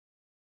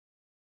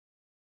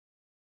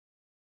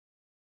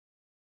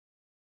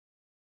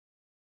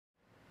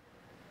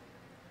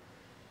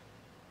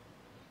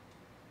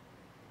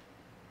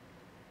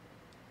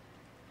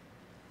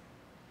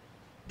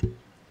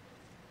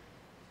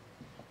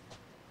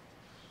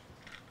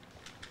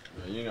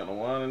Yeah, you ain't got no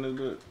wine in this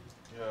bit?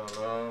 Yeah,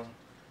 no.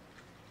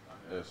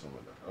 I had some of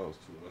the house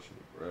too. I should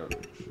have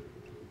grabbed that shit.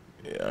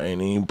 Yeah, I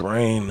ain't even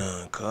brain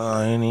none, cuz.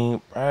 I ain't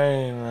even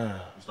brain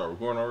none. You start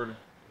recording already?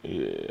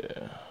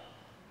 Yeah.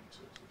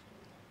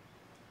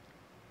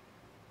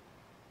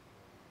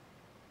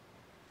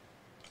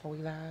 Are we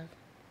live?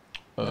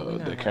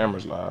 The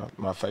camera's live.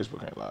 My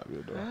Facebook ain't live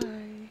yet, though.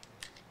 Hi.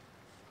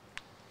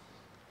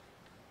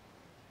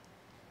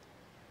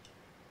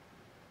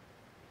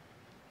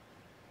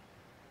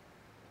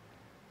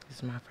 This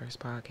is my first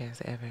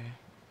podcast ever.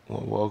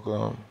 Well,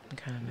 welcome. I'm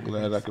kind of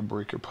glad I could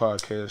break your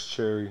podcast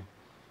cherry.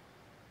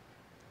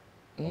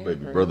 My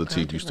baby brother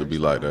teeth used to be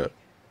like that.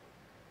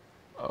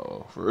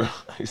 Oh, for real?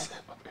 He said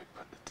my baby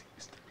brother teeth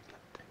used to be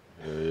like that.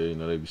 Yeah, you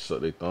know, they be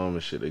suck their thumb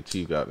and shit. They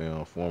teeth got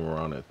them form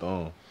around that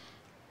thumb.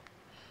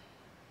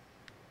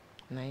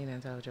 Now you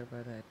done told your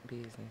brother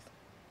business.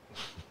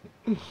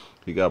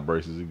 He got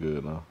braces. He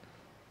good now.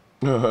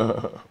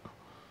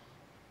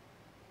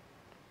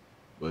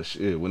 But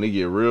shit, when they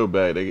get real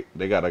bad,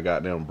 they gotta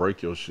goddamn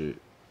break your shit.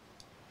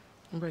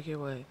 Break your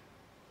what?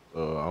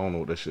 I don't know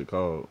what that shit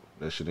called.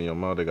 That shit in your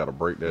mouth, they gotta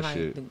break that like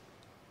shit.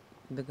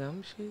 The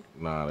gum shit?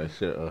 Nah, that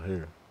shit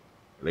here.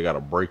 They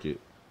gotta break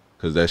it.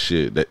 Cause that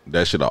shit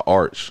a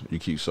arch. You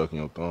keep sucking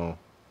your thumb.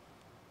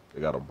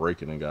 They gotta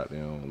break it and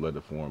goddamn let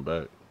it form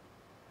back.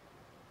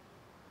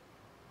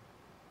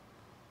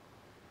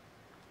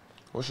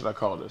 What should I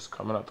call this?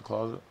 Coming out the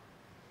closet?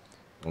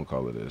 Don't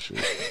call it that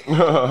shit.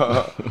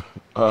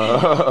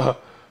 I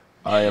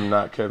am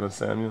not Kevin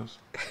Samuels.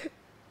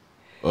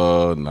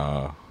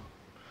 Nah.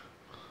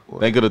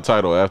 Think of the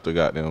title after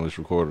goddamn it's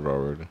recorded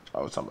already.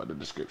 I was talking about the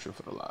description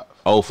for the live.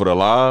 Oh, for the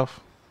live?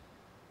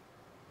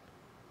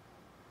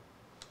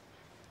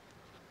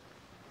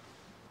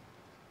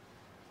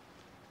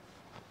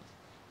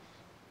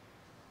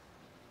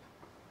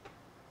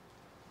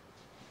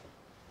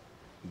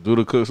 Do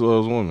the Cooks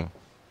loves women?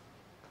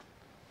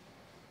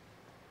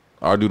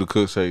 Or do the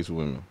Cooks hates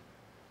women?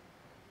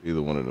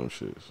 Either one of them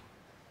shits.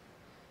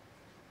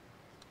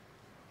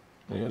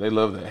 Yeah, they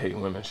love that hate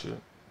women shit.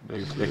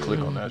 They click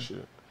on that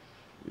shit.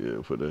 Yeah,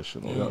 put that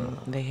shit on. Yeah,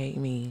 they hate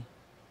me.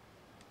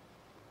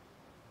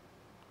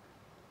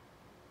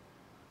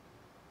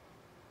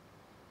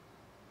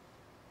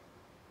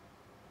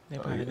 They're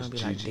probably gonna be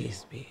like,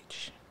 this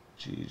bitch.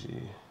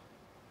 Gigi.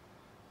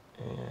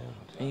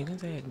 And you can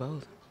tag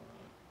both.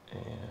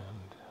 And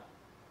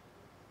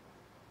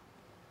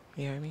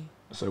You heard me?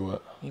 say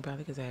what? You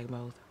probably could tag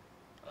both.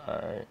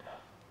 Alright.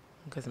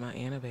 Because my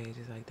Anna page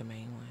is like the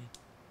main one.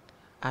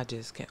 I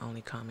just can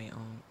only comment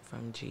on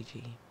from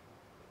Gigi.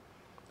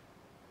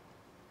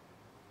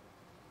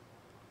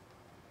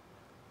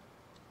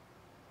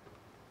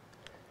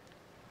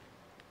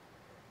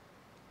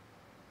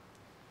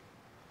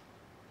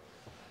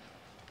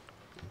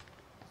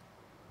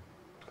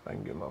 I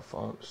can get my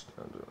phone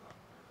stand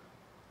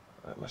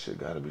up. My shit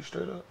gotta be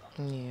straight up.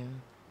 Yeah.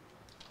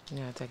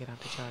 Yeah, take it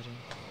off the charger.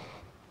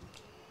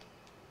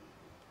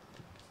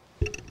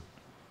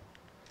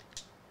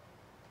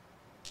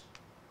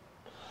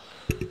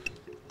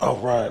 All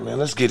right, man.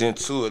 Let's get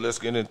into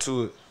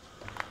it.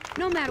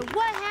 No matter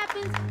what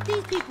happens,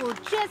 these people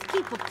just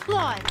keep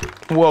applauding.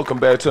 Welcome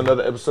back to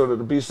another episode of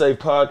the Be Safe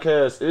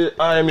Podcast.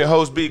 I am your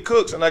host, B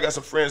Cooks, and I got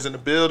some friends in the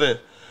building.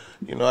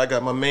 You know, I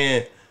got my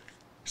man,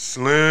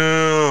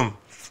 Slim,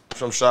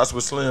 from Shots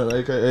with Slim,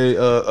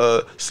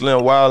 a.k.a.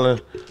 Slim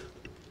Wildin'.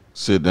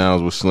 Sit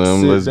downs with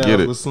Slim. Let's get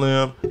it. With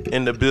Slim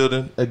in the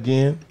building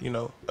again. You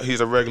know,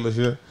 he's a regular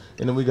here.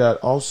 And then we got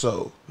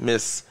also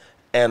Miss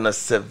Anna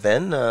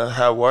Savannah.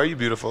 How are you,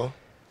 beautiful?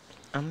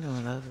 I'm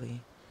doing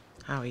lovely.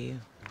 How are you?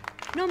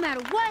 No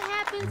matter what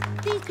happens,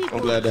 these people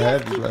I'm glad to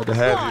just have you. keep Glad to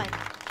have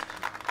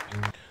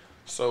applauding. you.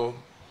 So,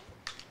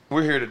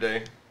 we're here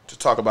today to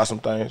talk about some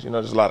things. You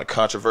know, there's a lot of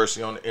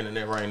controversy on the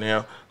internet right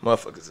now.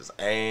 Motherfuckers is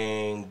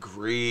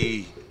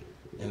angry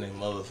in their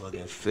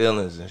motherfucking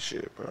feelings and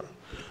shit, bro.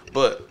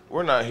 But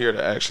we're not here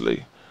to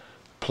actually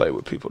play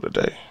with people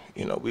today.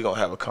 You know, we're going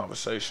to have a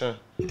conversation.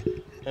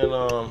 And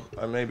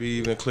I maybe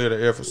even clear the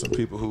air for some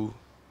people who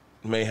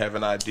may have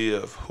an idea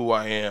of who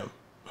I am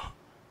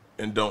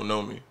and don't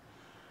know me.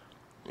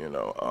 You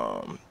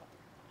know,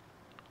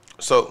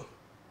 so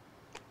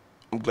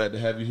I'm glad to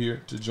have you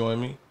here to join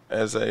me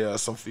as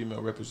some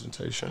female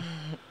representation.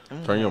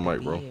 Turn your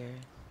mic, bro.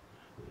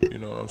 You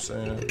know what I'm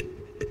saying?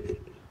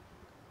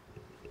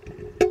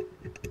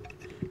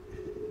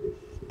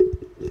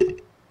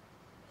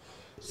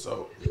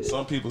 So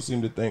some people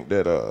seem to think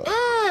that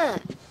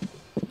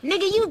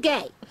Nigga, you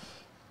gay.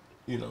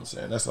 you know what I'm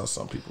saying, that's how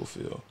some people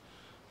feel.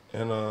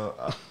 And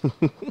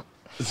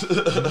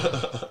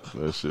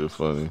That shit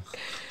funny.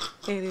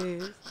 It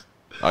is.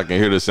 I can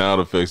hear the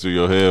sound effects through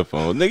your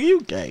headphones. Nigga,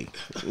 you gay.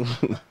 you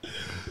know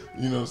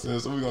what I'm saying?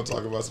 So we're gonna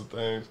talk about some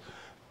things.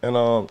 And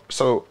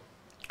so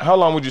how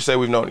long would you say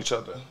we've known each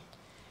other?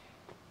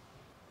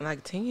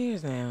 Like 10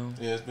 years now.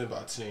 Yeah, it's been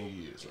about 10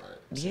 years, right?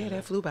 Yeah,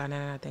 that flew by now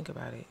that I think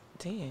about it.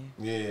 10.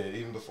 Yeah,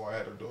 even before I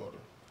had a daughter.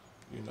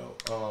 You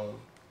know.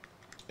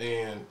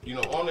 And, you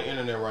know, on the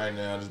internet right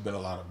now, there's been a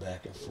lot of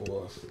back and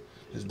forth.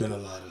 There's been a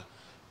lot of,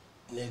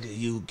 nigga,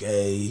 you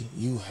gay,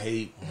 you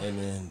hate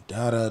women,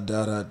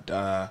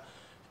 da-da-da-da-da.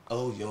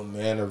 Oh, your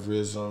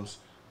mannerisms.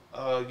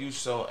 You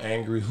so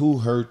angry. Who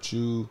hurt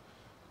you?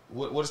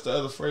 What's the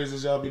other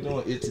phrases y'all be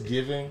doing? It's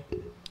giving.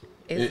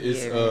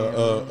 It's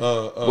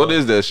giving. What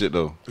is that shit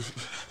though?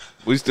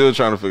 We still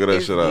trying to figure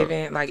that shit out.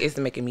 Giving, like it's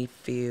making me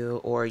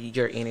feel, or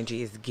your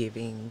energy is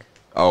giving.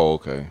 Oh,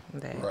 okay.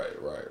 That. Right.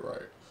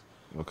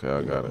 Okay,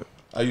 I got it.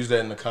 I used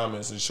that in the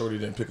comments, and Shorty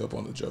didn't pick up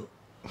on the joke.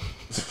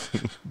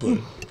 But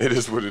it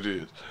is what it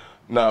is.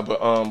 Nah,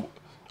 but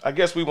I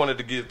guess we wanted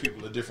to give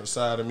people a different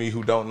side of me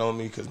who don't know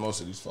me, because most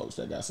of these folks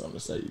that got something to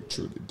say, you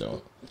truly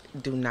don't.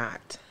 Do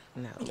not.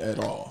 No. At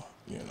all.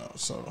 You know,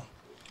 so.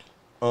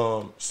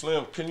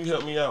 Slim, can you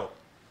help me out?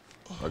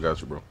 I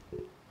got you, bro.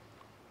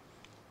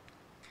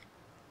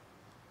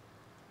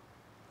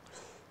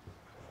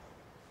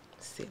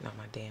 Sitting on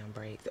my damn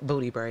braids.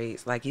 Booty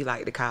braids, like you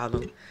like to call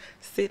them.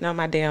 Sitting on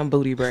my damn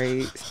booty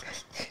braids.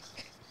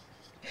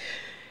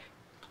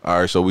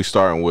 All right, so we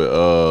starting with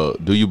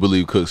do you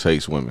believe Cooks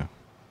hates women?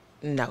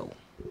 No.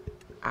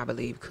 I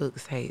believe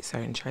Cooks hate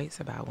certain traits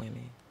about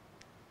women.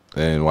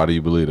 And why do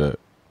you believe that?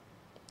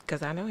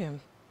 Because I know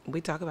him.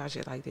 We talk about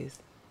shit like this.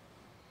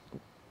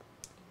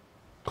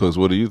 Cooks,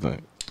 what do you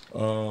think?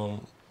 I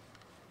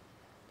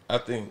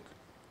think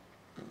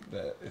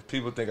that if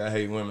people think I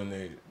hate women,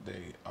 they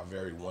are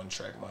very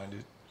one-track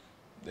minded.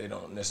 They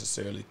don't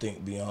necessarily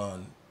think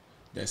beyond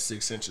that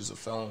 6 inches of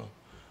film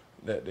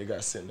that they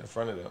got sitting in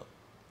front of them.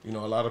 You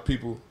know, a lot of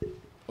people,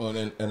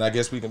 and I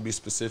guess we can be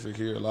specific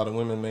here, a lot of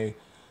women may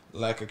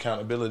lack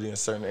accountability in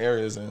certain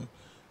areas. And,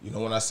 you know,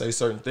 when I say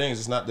certain things,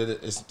 it's not that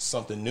it's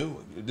something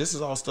new. This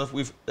is all stuff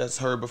that's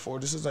heard before.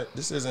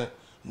 This isn't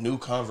new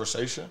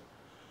conversation.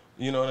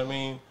 You know what I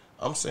mean?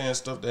 I'm saying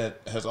stuff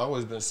that has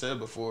always been said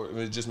before.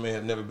 It just may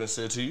have never been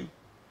said to you.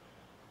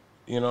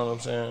 You know what I'm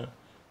saying?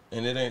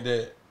 And it ain't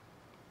that.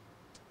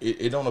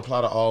 It don't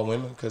apply to all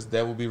women, because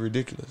that would be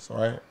ridiculous,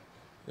 right?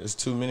 There's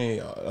too many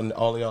of y'all, and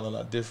all of y'all are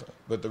not different.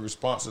 But the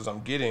responses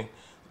I'm getting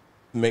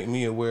make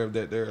me aware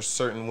that there are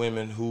certain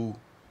women who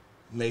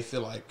may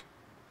feel like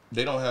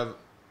they don't have,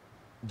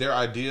 their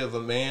idea of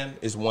a man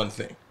is one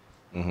thing.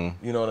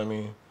 Mm-hmm. You know what I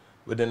mean?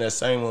 But then that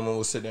same woman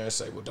will sit there and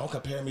say, well, don't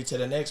compare me to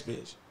the next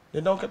bitch.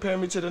 Then don't compare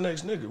me to the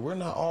next nigga. We're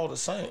not all the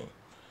same.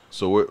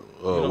 So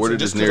where did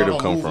this narrative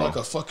come from? Like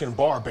a fucking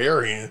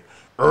barbarian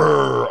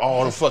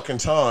all the fucking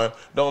time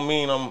don't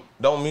mean I'm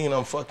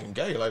fucking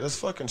gay. Like, that's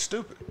fucking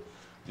stupid.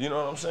 You know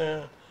what I'm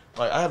saying?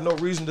 Like, I have no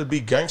reason to be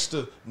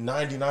gangster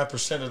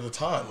 99% of the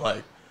time.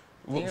 Like,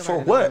 Everybody for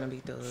don't what? wanna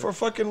be thugged. For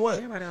fucking what?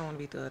 Everybody don't want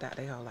to be thugged out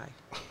their whole life.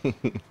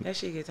 That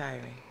shit get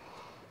tiring.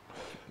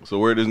 So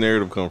where did this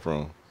narrative come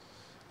from?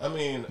 I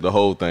mean, The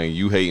whole thing,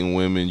 you hating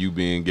women, you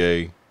being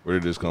gay. Where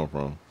did this come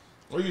from?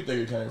 where do you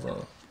think it came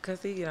from?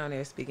 Because he get on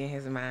there speaking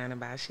his mind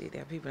about shit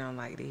that people don't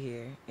like to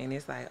hear. And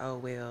it's like, oh,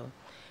 well,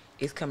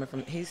 it's coming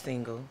from, he's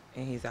single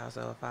and he's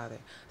also a father.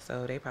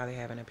 So they probably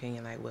have an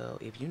opinion like, well,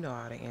 if you know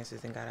all the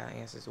answers and got all the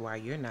answers, why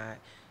you're not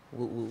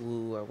woo woo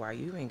woo, or why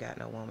you ain't got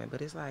no woman.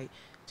 But it's like,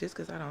 just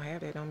because I don't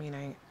have that don't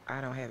mean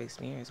I don't have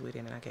experience with it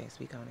and I can't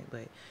speak on it.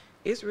 But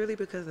it's really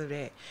because of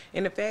that.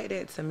 And the fact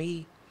that, to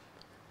me,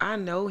 I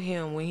know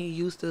him when he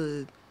used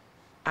to,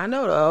 I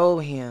know the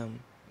old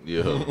him.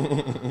 Yeah.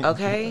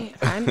 Okay?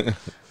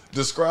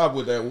 Describe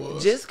what that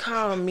was. Just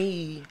call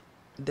me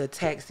the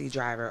taxi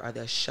driver or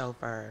the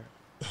chauffeur.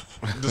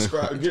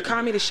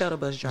 Call me the shuttle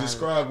bus driver.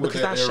 Describe what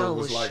because that I era sure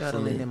was was like for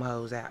shuttling me. them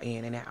hoes out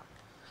in and out.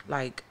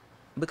 Like,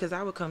 because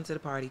I would come to the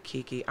party,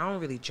 kick it. I don't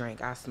really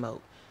drink. I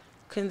smoke.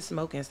 Couldn't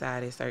smoke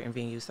inside at certain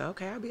venues. So,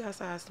 okay, I'll be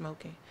outside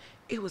smoking.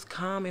 It was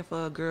common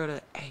for a girl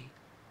to, hey,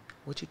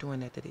 what you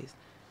doing after this?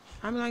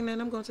 I'm like,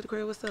 nothing, I'm going to the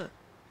crib. What's up?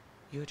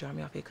 You'll drop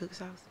me off at Cook's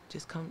house?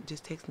 Just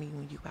text me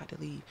when you about to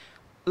leave.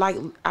 Like,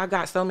 I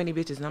got so many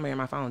bitches' number in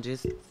my phone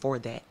just for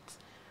that.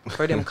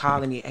 For them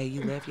calling me, hey,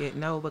 you left yet?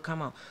 No, but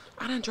come on.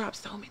 I done dropped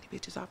so many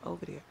bitches off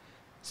over there.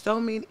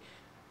 So many.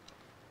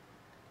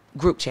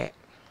 Group chat.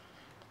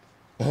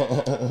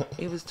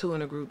 It was 2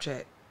 in a group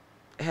chat.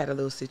 Had a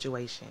little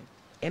situation.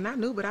 And I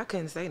knew, but I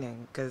couldn't say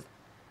nothing because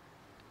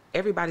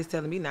everybody's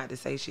telling me not to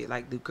say shit.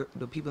 Like,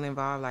 the people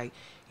involved, like,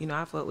 you know,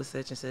 I fuck with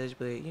such and such,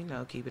 but, you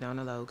know, keep it on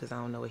the low because I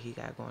don't know what he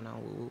got going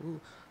on. Woo, woo,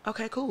 woo.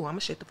 Okay, cool. I'm going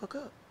to shut the fuck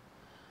up.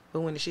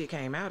 But when the shit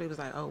came out, it was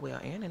like, oh, well,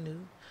 Anna knew.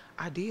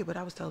 I did, but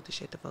I was told to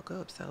shut the fuck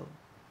up, so.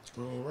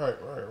 Right.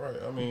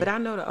 I mean, But I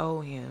know to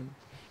owe him.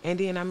 And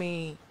then, I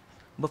mean,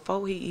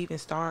 before he even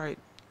started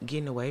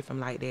getting away from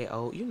like that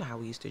old, you know how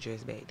we used to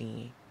dress back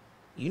then.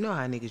 You know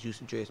how niggas used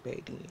to dress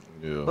back then.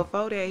 Yeah.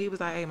 Before that, he was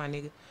like, hey, my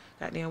nigga,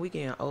 goddamn, we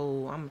getting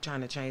old. I'm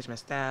trying to change my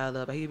style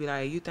up. And he'd be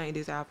like, you think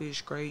this outfit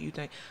is great? You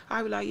think?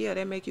 I'd be like, yeah,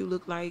 that make you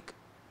look like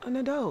an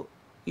adult.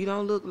 You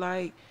don't look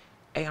like,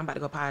 hey, I'm about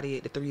to go party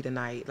at the 3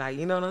 tonight. Like,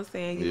 you know what I'm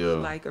saying? You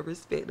look like a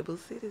respectable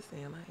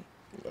citizen.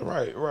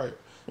 Like, right.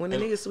 when the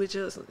nigga switch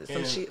up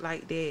some shit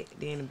like that,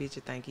 then the bitch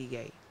will think he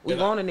gay. We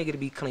want a nigga to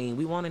be clean.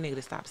 We want a nigga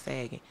to stop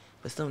sagging.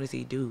 But as soon as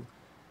he do,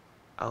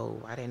 oh,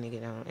 why that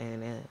nigga don't,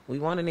 and we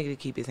want a nigga to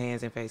keep his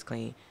hands and face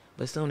clean,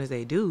 but as soon as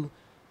they do,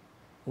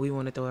 we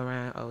want to throw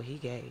around, oh, he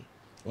gay.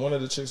 One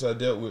of the chicks I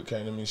dealt with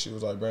came to me. She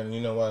was like, Brandon,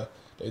 you know why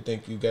they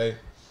think you gay?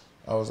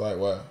 I was like,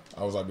 why?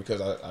 I was like,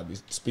 because I be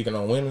speaking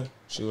on women.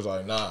 She was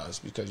like, nah, it's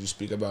because you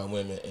speak about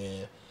women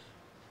and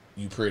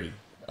you pretty.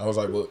 I was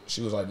like, well,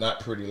 she was like, not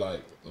pretty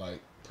like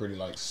pretty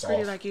like soft.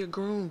 Pretty like you're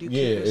groomed. You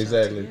yeah, keep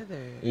exactly. together.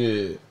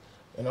 Yeah,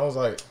 and I was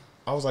like,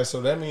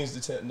 so that means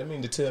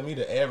to tell me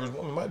the average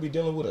woman might be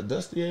dealing with a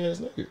dusty ass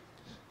nigga.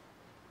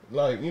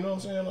 Like, you know what I'm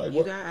saying? Like,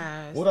 You got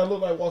eyes. what I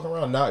look like walking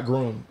around not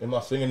groomed and my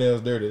fingernails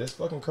dirty? That's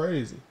fucking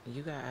crazy.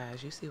 You got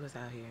eyes. You see what's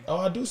out here. Oh,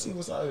 I do see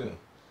what's out here.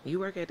 You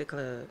work at the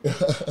club.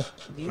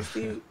 You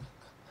see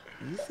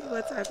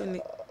what type of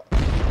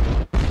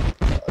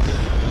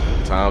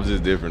Times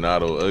is different now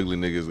though. Ugly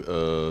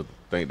niggas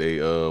think they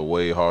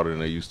way harder than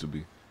they used to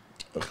be.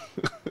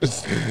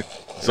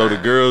 So the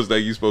girls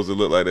think you supposed to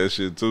look like that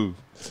shit too.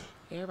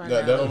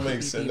 That don't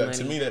make sense. That,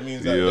 to me, that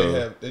means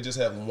that they just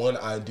have one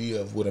idea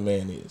of what a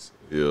man is.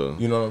 Yeah.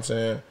 You know what I'm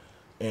saying?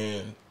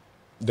 And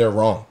they're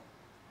wrong.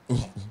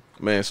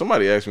 Man,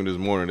 somebody asked me this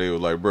morning. They were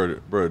like,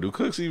 "Bro, do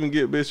cooks even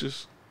get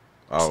bitches?"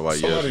 I was like,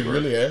 somebody yes,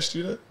 really asked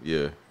you that?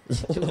 Yeah.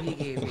 Do he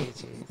get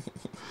bitches?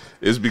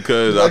 It's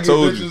because I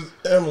told you.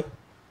 Emma.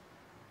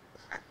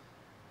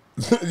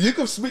 You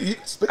can speak. You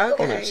can speak on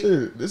Okay. that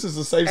shit. This is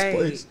a safe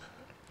place.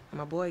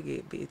 My boy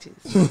get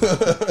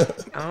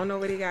bitches. I don't know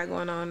what he got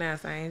going on now,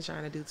 so I ain't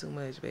trying to do too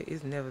much, but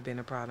it's never been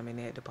a problem in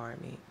that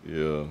department.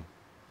 Yeah.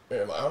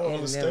 Man, I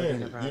don't It's never understand been a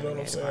it. You problem know what I'm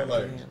in saying? that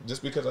Like, department.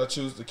 just because I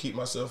choose to keep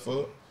myself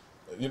up,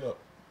 you know,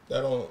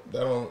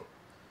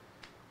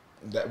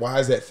 why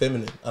is that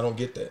feminine? I don't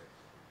get that.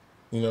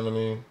 You know what I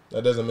mean?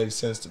 That doesn't make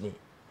sense to me.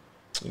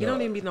 You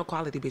don't even be no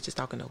quality bitches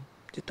talking though.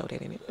 Just throw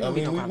that in it. I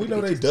mean, we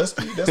know they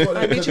dusty. That's why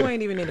Like, bitch, you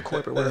ain't even in the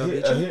corporate world,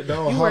 bitch. You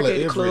work at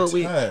the every club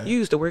time. you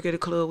used to work at the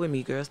club with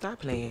me, girl.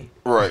 Stop playing.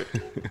 Right.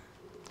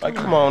 Like,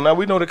 come on. Now,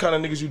 we know the kind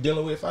of niggas you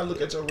dealing with. If I look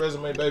at your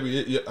resume,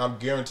 baby, I'm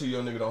guarantee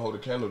your nigga don't hold a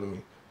candle to me.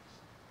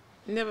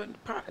 Never.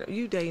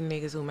 You dating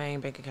niggas who main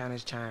bank account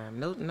is Chime.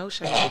 No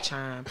shade to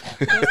Chime.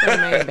 That's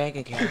their main bank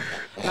account.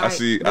 Like, I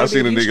seen baby, a if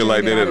you nigga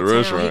like that stranded at out the of town,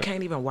 restaurant. He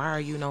can't even wire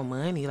you no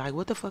money. Like,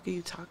 what the fuck are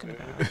you talking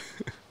about?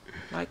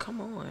 Like,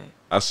 come on.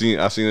 I seen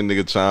a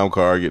nigga chime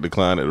card get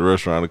declined at the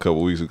restaurant a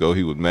couple weeks ago.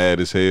 He was mad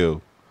as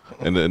hell,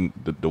 and then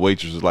the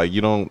waitress was like,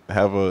 "You don't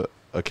have a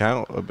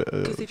account?"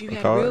 Because if you a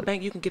had card? a real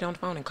bank, you can get on the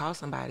phone and call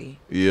somebody.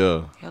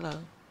 Yeah. Hello.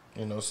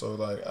 You know, so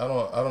like I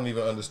don't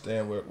even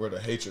understand where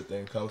the hatred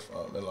thing comes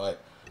from. And like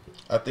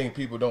I think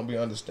people don't be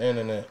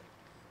understanding that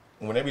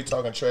when they be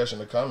talking trash in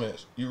the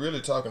comments, you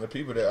really talking to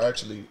people that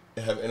actually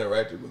have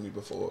interacted with me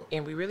before.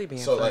 And we really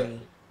being So funny. like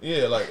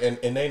yeah, like and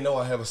they know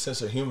I have a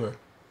sense of humor.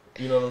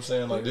 You know what I'm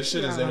saying? Like this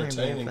shit is Yeah, I ain't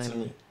entertaining being to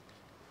funny. me.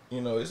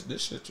 You know,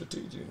 this shit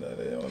strategic. Now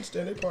they don't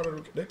understand they part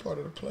of the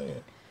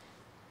plan.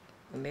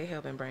 When they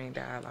helping bring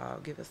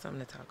dialogue, give us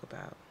something to talk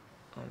about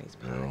on these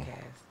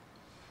podcasts.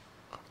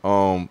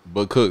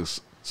 But Cooks.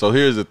 So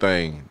here's the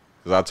thing,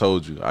 because I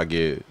told you I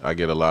get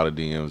a lot of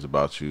DMs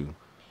about you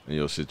and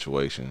your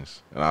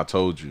situations, and I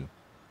told you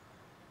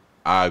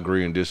I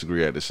agree and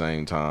disagree at the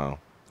same time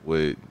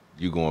with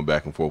you going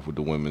back and forth with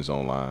the women's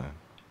online.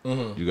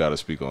 Mm-hmm. You got to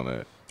speak on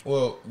that.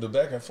 Well, the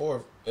back and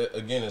forth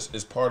again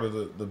is part of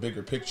the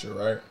bigger picture,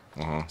 right?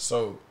 Uh-huh.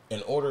 So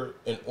in order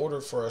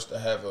for us to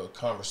have a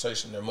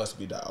conversation, there must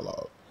be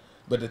dialogue.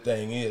 But the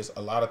thing is,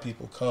 a lot of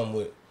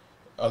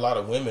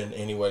women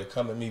anyway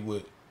come at me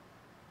with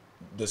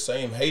the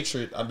same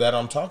hatred that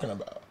I'm talking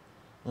about,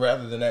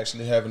 rather than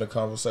actually having a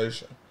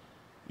conversation.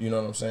 You know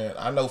what I'm saying?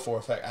 I know for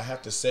a fact I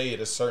have to say it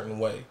a certain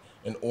way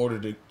in order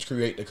to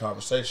create the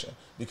conversation.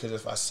 Because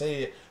if I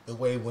say it the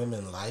way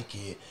women like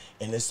it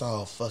and it's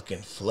all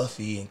fucking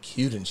fluffy and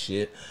cute and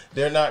shit,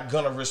 they're not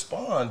gonna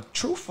respond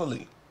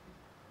truthfully.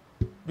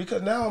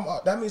 Because now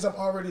that means I'm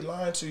already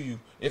lying to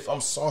you if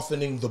I'm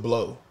softening the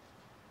blow.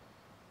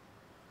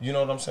 You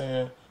know what I'm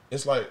saying?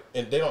 It's like,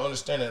 and they don't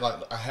understand it.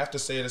 Like, I have to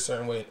say it a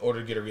certain way in order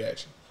to get a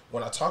reaction.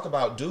 When I talk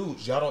about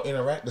dudes, y'all don't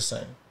interact the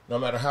same. No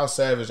matter how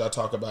savage I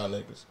talk about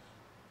niggas.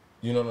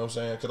 You know what I'm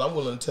saying? Because I'm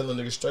willing to tell a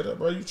nigga straight up,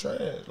 bro, you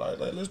trash. Like,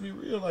 let's be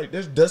real. Like,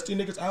 there's dusty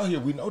niggas out here.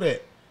 We know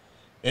that.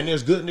 And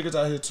there's good niggas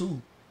out here,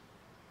 too.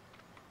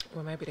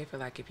 Well, maybe they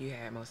feel like if you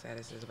had more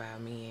statuses about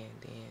men,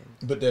 then...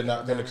 But they're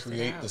not going to balance it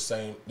create out. the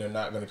same, they're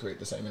not going to create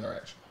the same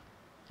interaction.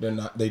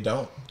 They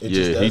don't. It Yeah,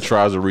 just he doesn't.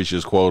 tries to reach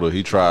his quota.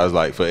 He tries,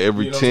 like, for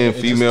every You know what 10 I'm saying? It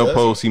just female doesn't.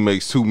 posts, he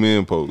makes 2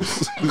 men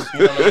posts. You know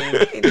what I mean?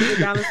 It needs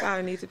to balance out.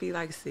 It needs to be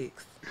like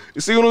 6.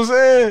 You see what I'm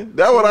saying?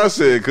 That's what I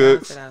said, Balance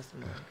Cooks. it out some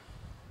more.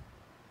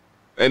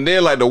 And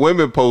then, like, the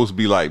women posts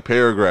be like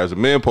paragraphs. The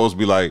men posts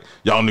be like,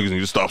 y'all niggas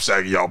need to stop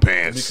sagging y'all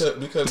pants.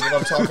 Because when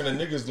I'm talking to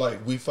niggas,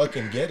 like, we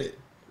fucking get it.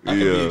 I can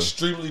be Yeah.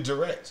 extremely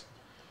direct.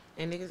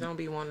 And niggas don't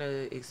be want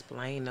to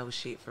explain no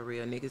shit for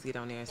real. Niggas get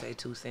on there and say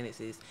 2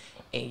 sentences,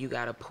 and you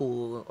gotta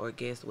pull or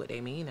guess what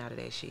they mean out of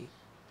that shit.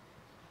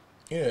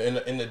 Yeah,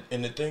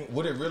 and the thing,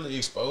 what it really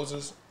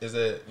exposes is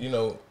that, you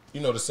know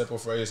the simple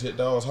phrase, hit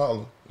dogs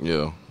holler.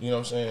 Yeah. You know what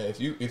I'm saying?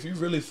 If you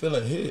really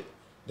feeling hit,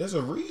 there's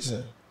a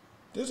reason.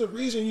 There's a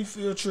reason you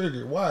feel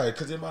triggered. Why?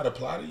 Because it might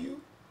apply to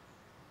you.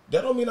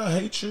 That don't mean I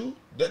hate you.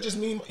 That just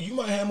mean you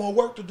might have more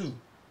work to do.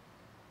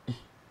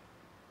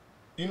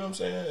 You know what I'm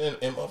saying?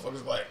 And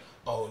motherfuckers like,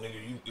 oh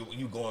nigga,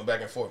 you going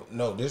back and forth.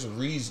 No, there's a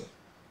reason.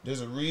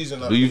 There's a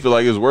reason. Do you feel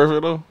like it's worth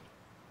it though?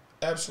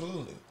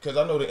 Absolutely, because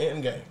I know the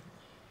end game.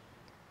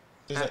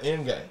 There's an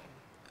end game.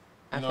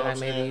 I feel like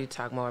maybe you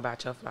talk more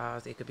about your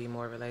flaws. It could be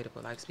more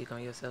relatable. Like speak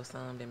on yourself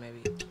some, then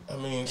maybe. I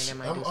mean,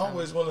 I'm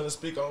always willing to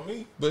speak on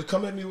me, but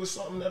come at me with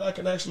something that I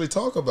can actually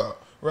talk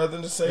about, rather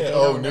than saying,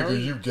 "Oh,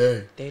 nigga, you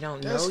gay." They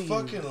don't That's know you.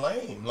 That's fucking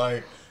lame.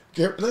 Like,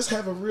 let's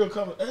have a real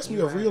conversation. Ask me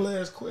a real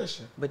ass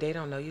question. But they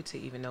don't know you to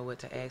even know what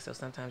to ask. So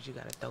sometimes you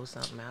gotta throw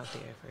something out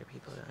there for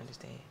people to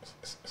understand.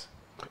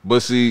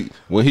 But see,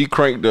 when he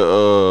cranked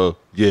the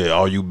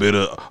all you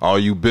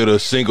bitter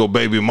single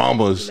baby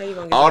mamas,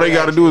 all they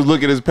gotta do is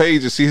look at his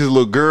page and see his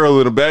little girl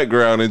in the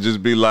background and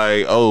just be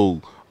like,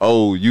 oh,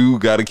 you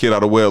got a kid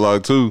out of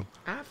wedlock too.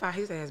 I fire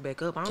his ass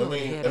back up. I don't know what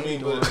the hell they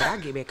doing, but I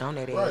get back on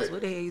that ass.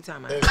 What the hell you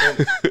talking about?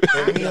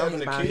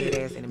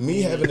 And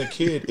me having a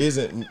kid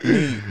isn't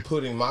me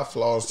putting my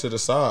flaws to the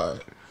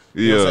side.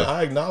 You Yeah, know what I'm saying?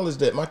 I acknowledge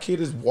that my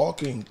kid is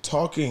walking,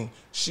 talking.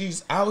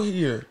 She's out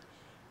here.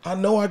 I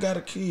know I got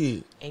a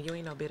kid. And you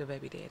ain't no bitter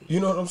baby daddy.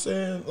 You know what I'm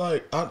saying?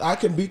 Like, I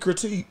can be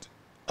critiqued.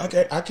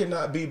 I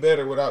cannot be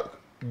better without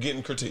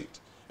getting critiqued.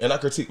 And I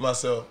critique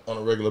myself on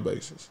a regular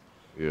basis.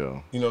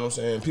 yeah. You know what I'm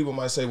saying? People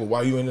might say, well,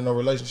 why you ain't in no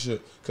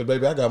relationship? Because,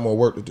 baby, I got more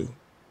work to do.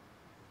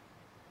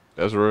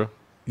 That's real.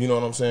 You know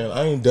what I'm saying?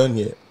 I ain't done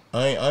yet.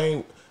 I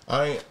ain't.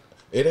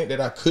 It ain't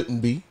that I couldn't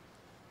be.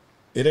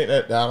 It ain't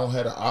that I don't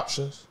have the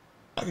options.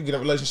 I could get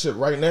in a relationship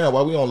right now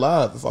while we on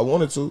live if I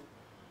wanted to.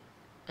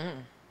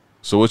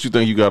 So what you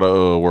think you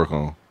gotta work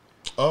on?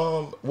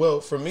 Well,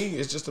 for me,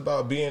 it's just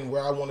about being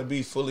where I want to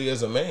be fully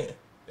as a man.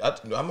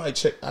 I might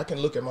check. I can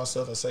look at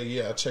myself and say,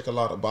 yeah, I check a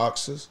lot of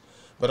boxes,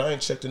 but I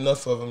ain't checked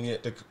enough of them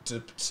yet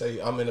to say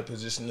I'm in a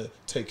position to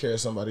take care of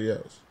somebody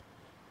else.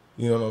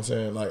 You know what I'm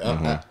saying? Like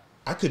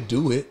I could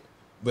do it,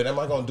 but am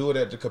I gonna do it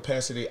at the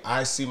capacity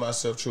I see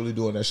myself truly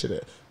doing that shit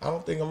at? I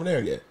don't think I'm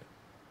there yet.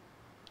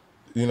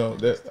 You know,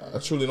 that I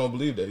truly don't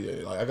believe that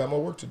yet. Like, I got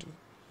more work to do.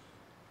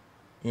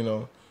 You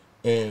know,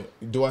 and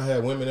do I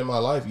have women in my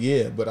life?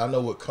 Yeah, but I know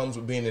what comes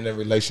with being in a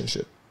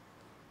relationship.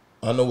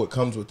 I know what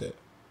comes with that.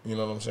 You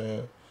know what I'm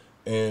saying?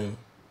 And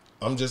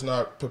I'm just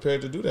not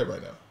prepared to do that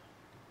right now.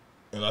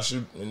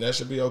 And that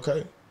should be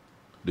okay.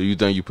 Do you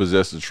think you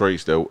possess the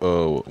traits that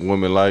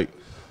women like?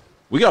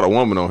 We got a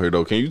woman on here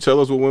though. Can you tell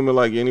us what women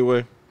like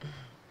anyway?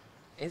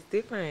 It's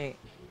different.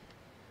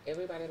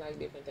 Everybody like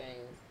different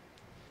things.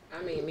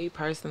 I mean, me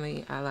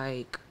personally,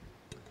 I'm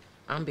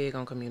big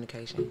on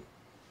communication.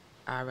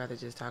 I'd rather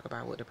just talk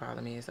about what the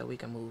problem is so we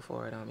can move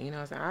forward on. You know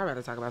what I'm saying? I'd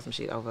rather talk about some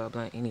shit over a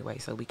blunt anyway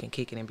so we can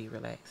kick it and be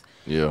relaxed.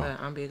 Yeah. But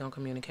I'm big on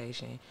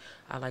communication.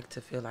 I like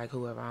to feel like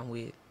whoever I'm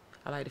with,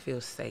 I like to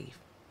feel safe.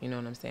 You know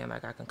what I'm saying?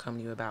 Like I can come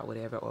to you about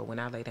whatever, or when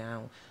I lay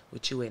down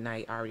with you at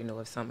night, I already know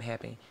if something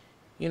happened.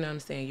 You know what I'm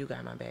saying? You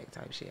got my back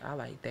type shit. I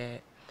like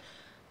that.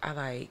 I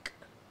like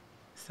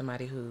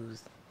somebody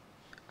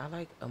I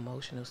like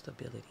emotional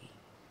stability.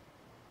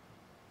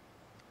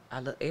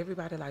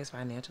 Everybody likes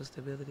financial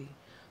stability,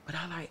 but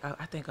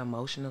I think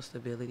emotional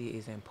stability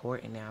is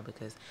important now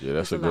because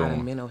there's a lot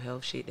of mental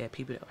health shit that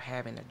people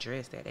haven't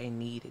addressed that they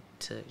needed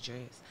to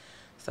address.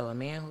 So a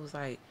man who's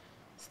like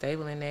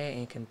stable in that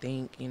and can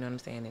think, you know what I'm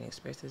saying, and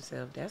express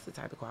himself, that's the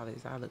type of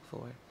qualities I look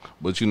for.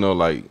 But you know,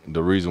 like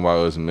the reason why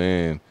us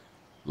men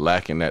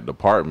lack in that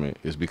department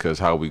is because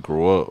how we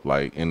grew up.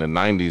 Like in the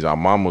 90s, our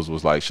mamas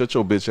was like, shut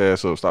your bitch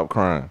ass up, stop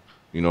crying.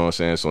 You know what I'm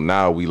saying? So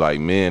now we like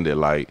men that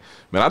like,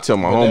 man, I tell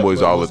my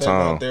homeboys all the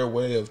time. Their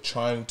way of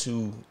trying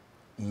to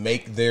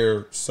make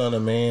their son a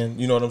man.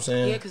 You know what I'm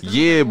saying?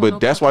 Yeah, but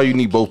that's why you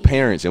need both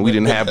parents, and we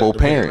didn't have both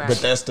parents.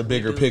 But that's the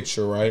bigger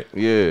picture, right?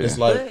 Yeah. It's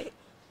like, but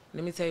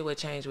let me tell you what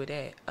changed with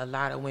that. A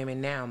lot of women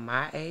now,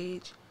 my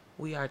age,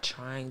 we are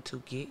trying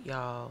to get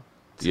y'all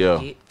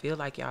to feel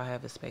like y'all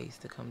have a space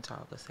to come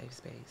talk, a safe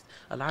space.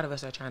 A lot of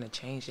us are trying to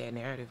change that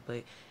narrative,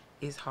 but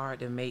it's hard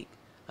to make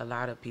a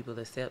lot of people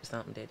accept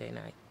something that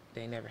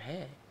they never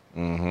had.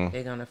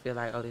 They're gonna feel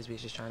like, oh, this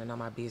bitch is trying to know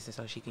my business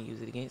so she can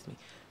use it against me.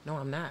 No,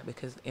 I'm not,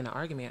 because in an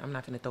argument, I'm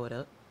not gonna throw it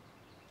up.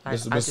 Like,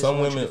 but some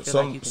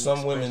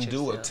women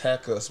do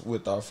attack us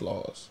with our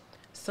flaws.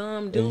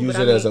 Some do, and use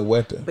it as a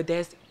weapon. But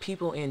that's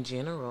people in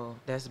general.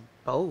 That's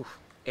both.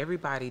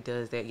 Everybody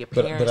does that. Your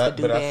parents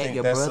do that.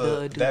 Your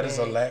brother do that. That is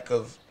a lack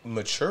of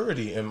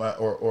maturity in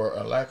or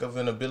a lack of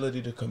an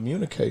ability to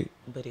communicate.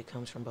 But it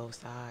comes from both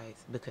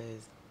sides,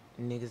 because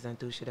niggas done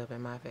threw shit up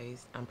in my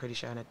face. I'm pretty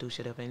sure I done threw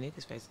shit up in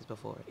niggas' faces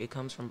before. It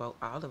comes from all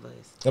of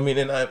us. I mean,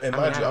 I'm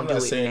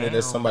not saying that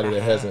there's somebody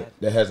that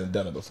hasn't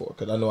done it before,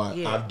 because I know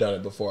I've done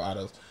it before out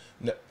of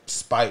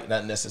spite,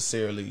 not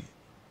necessarily.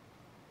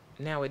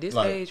 Now at this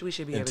age, we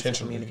should be able to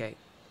communicate.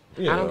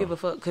 Yeah. I don't give a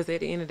fuck, because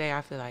at the end of the day,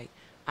 I feel like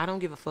I don't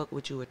give a fuck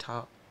what you were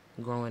taught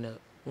growing up.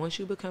 Once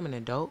you become an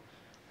adult,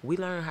 we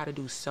learn how to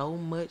do so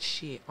much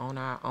shit on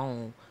our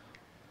own.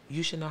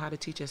 You should know how to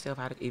teach yourself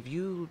how to. If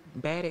you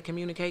bad at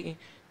communicating,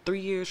 3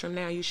 years from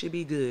now, you should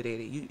be good at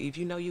it. If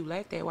you know you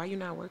lack that, why you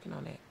not working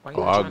on that? Why you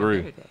Oh, not I trying to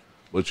agree. better that?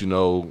 But you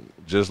know,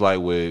 just like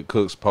with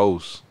Cook's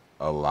post,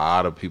 a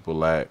lot of people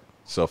lack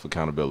self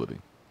accountability.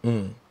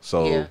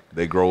 So Yeah.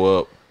 they grow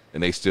up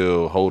and they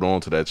still hold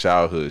on to that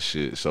childhood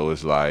shit. So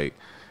it's like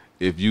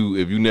if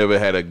you never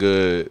had a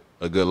good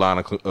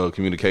line of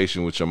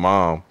communication with your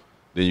mom,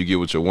 then you get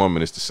with your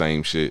woman, it's the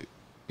same shit.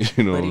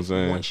 You know But what I'm if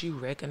saying? once you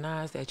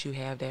recognize that you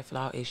have that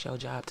flaw, it's your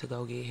job to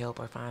go get help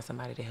or find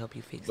somebody to help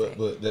you fix But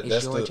that.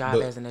 It's your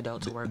job as an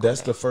adult to work on That's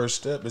that. the first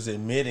step, is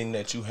admitting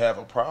that you have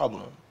a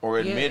problem, or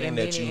admitting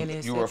that admitting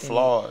and you are accepting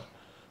flawed.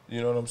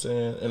 You know what I'm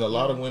saying? And a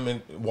lot of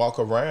women walk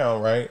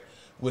around right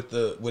with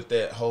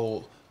that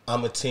whole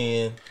I'm a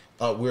 10,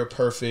 we're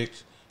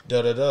perfect,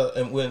 da da da.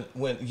 And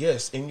when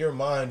yes, in your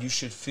mind you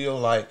should feel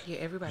like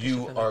everybody should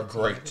you feel are like a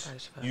 10. great. Everybody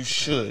should feel You like a 10.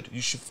 should.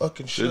 You should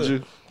fucking Should should.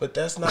 you? But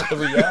that's not the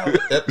reality.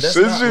 That's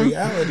Should not you?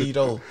 reality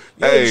though.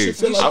 Yeah, Hey, you should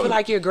feel You like should feel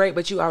like you're great,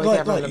 but you always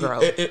have room to grow.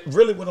 it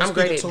really what I'm I'm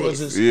great speaking at towards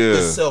this.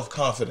 is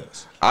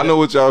self-confidence. I know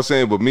what y'all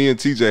saying, but me and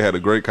TJ had a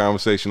great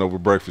conversation over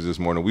breakfast this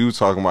morning. We were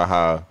talking about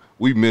how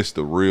we miss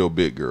the real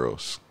big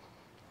girls.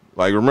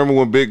 Like, remember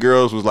when big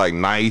girls was like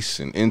nice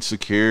and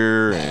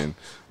insecure and,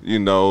 you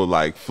know,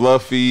 like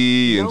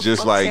fluffy and No, just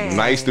fuck like that.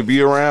 nice to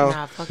be around?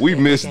 Nah, fuck We that.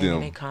 miss They gave me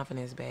them. their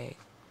confidence back.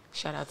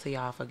 Shout out to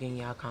y'all for getting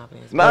y'all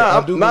confidence Nah,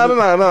 back.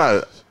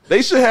 nah.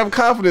 They should have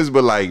confidence,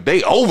 but like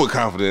they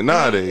overconfident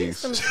nowadays.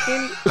 Some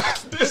skinny,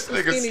 This some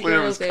nigga skinny Slim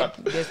girls is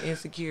that's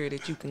insecure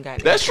that you can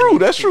got. That's true.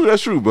 That's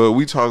true. But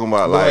we talking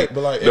about like,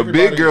 but like the big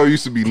everybody- girl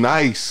used to be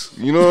nice.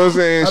 You know what I'm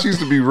saying? She used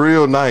to be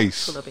real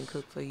nice. Pull up and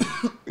cook for you.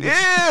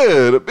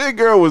 Yeah, the big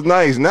girl was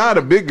nice. Now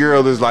the big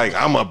girl is like,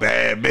 I'm a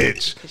bad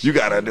bitch. You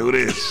gotta do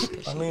this.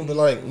 I mean, but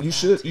like you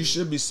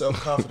should be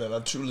self-confident. I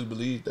truly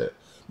believe that.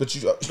 But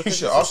you should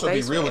it's a also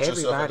be space real for with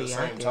yourself at the everybody same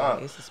out there.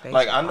 time. It's a space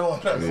Like for I know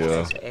I'm not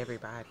Yeah. for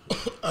everybody.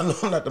 I know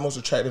I'm not the most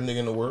attractive nigga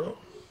in the world,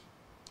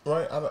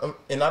 right?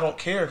 And I don't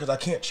care because I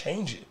can't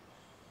change it.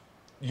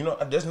 You know,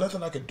 there's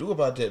nothing I could do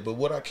about that. But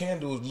what I can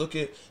do is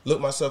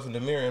look myself in the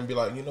mirror and be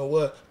like, you know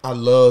what? I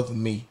love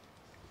me.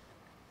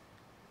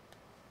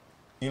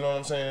 You know what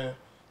I'm saying?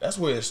 That's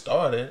where it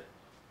started.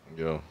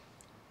 Yeah.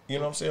 You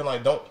know what I'm saying?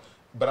 Like, don't.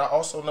 But I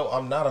also know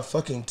I'm not a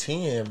fucking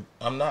 10.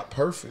 I'm not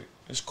perfect.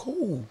 It's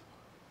cool.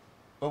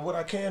 But what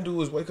I can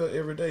do is wake up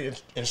every day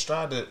and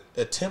strive to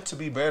attempt to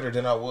be better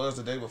than I was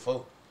the day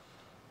before.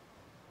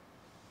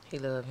 He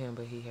love him,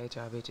 but he hate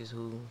y'all bitches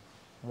who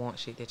want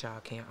shit that y'all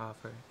can't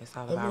offer. It's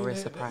all about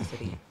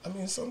reciprocity. I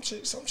mean, some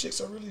chicks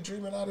are really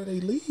dreaming out of their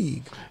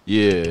league.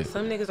 Yeah.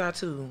 Some niggas are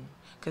too.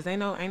 Cause ain't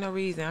no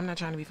reason. I'm not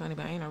trying to be funny,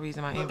 but ain't no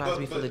reason my inbox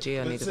be full of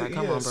jail niggas. Like,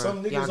 come on, bro.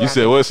 some niggas Y'all are- You got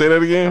said to- what? Say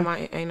that again?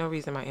 Ain't no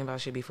reason my inbox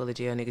should be full of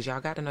jail niggas. Y'all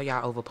got to know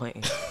y'all over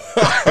punting.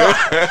 You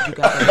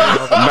got to know y'all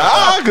over punting.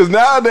 Nah, cause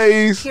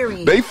nowadays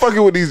Period. they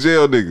fucking with these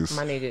jail niggas.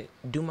 My nigga,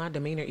 do my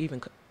demeanor even?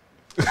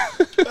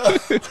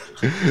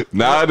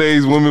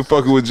 Nowadays women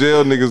fucking with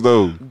jail niggas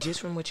though. Just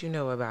from what you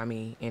know about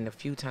me and the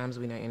few times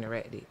we done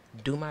interacted,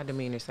 do my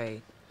demeanor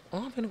say,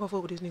 "Oh, I'm finna go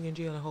fuck with this nigga in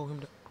jail and hold him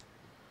down."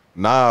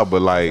 Nah,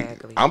 but like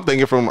Exactly. I'm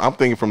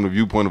thinking from the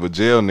viewpoint of a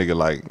jail nigga.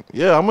 Like,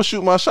 yeah, I'm gonna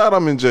shoot my shot.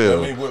 I'm in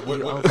jail. I mean,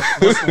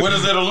 what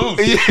is there to lose?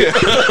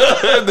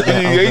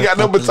 Yeah, you ain't got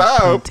no but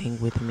time. Punting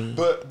with me.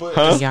 But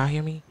Can y'all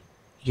hear me?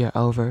 You're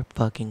over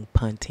fucking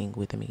punting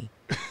with me.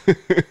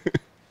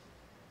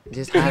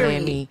 Just holler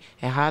at me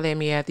and holler at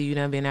me after you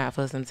done been out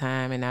for some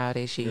time and all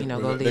that shit. You know,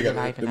 go live your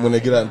life. And all when they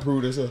that, get you out and know.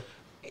 prove themselves.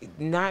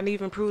 Not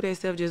even prove that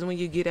stuff. Just when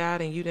you get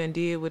out and you done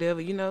did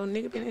whatever, you know,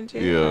 nigga been in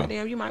jail. Yeah.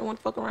 Goddamn, you might want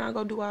to fuck around,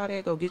 go do all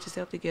that, go get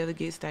yourself together,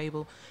 get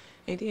stable,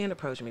 and then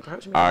approach me.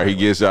 Approach me. All right, he You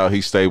gets out.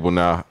 He's stable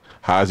now.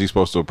 How is he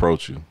supposed to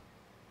approach you?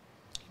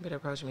 better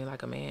approach me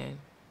like a man,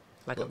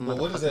 like a But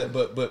what is that?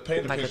 motherfucker. But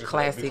paint the Like a picture.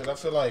 classic- Because I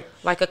feel like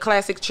Like a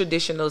classic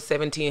traditional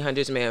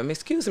 1700s man.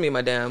 Excuse me,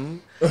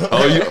 madame.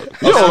 Oh, you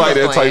don't like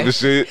that type of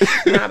shit.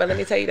 Nah, but let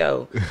me tell you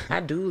though, I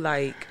do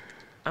like.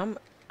 I'm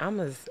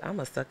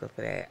a sucker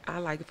for that. I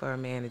like for a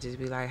man to just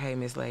be like, "Hey,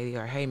 Miss Lady,"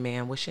 or "Hey,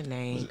 man, what's your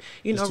name?"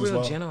 You know, it's too real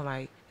small. gentle.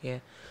 Like, yeah,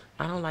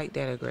 I don't like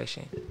that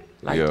aggression.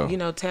 Like, Yeah. you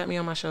know, tap me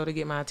on my shoulder,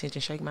 get my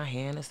attention, shake my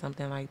hand or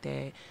something like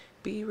that.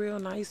 Be real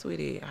nice with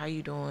it. How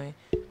you doing?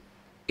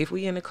 If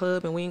we in the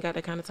club and we ain't got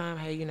that kind of time,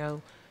 hey, you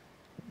know,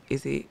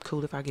 is it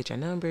cool if I get your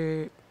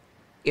number?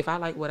 If I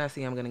like what I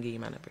see, I'm gonna give you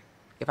my number.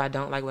 If I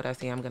don't like what I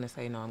see, I'm gonna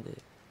say no, I'm good.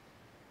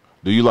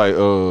 Do you like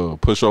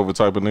pushover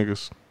type of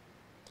niggas?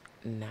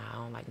 Nah, I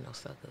don't like no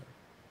sucker.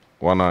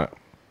 Why not?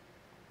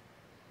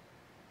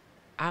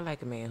 I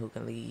like a man who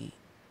can lead.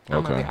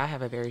 Okay. I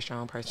have a very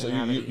strong so.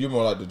 personality. You're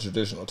more like the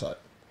traditional type.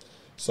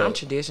 So I'm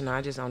traditional.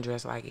 I just don't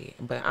dress like it.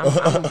 But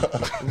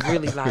I'm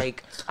really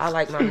like, I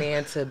like my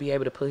man to be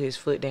able to put his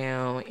foot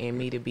down and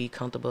me to be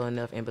comfortable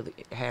enough and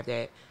have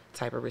that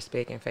type of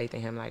respect and faith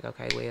in him. Like,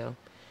 okay, well,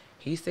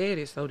 he said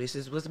it, so this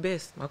is what's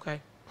best.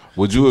 Okay.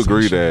 Would you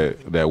agree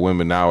that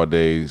women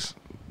nowadays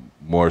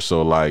more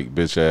so like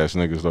bitch ass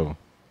niggas though?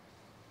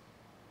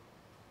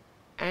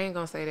 I ain't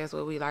gonna say that's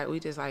what we like. We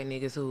just like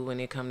niggas who, when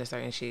it come to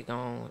certain shit,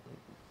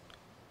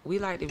 we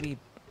like to be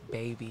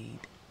babied.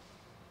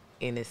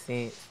 in a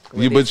sense.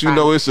 Yeah, but you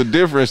know it's a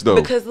difference though.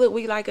 Because look,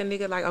 we like a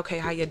nigga like, okay,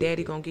 how your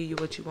daddy gonna give you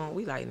what you want?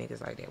 We like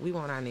niggas like that. We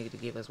want our nigga to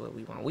give us what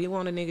we want. We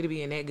want a nigga to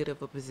be in that good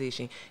of a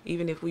position,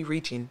 even if we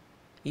reaching,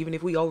 even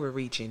if we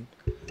overreaching.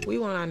 We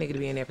want our nigga to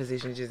be in that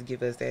position to just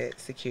give us that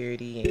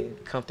security and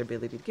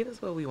comfortability, to give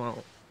us what we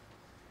want.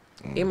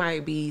 It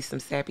might be some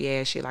sappy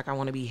ass shit like I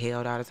want to be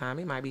held all the time.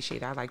 It might be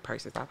shit I like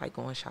purses. I like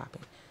going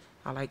shopping.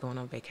 I like going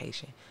on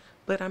vacation.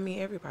 But I mean,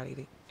 everybody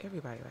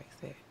likes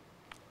that.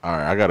 All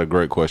right, I got a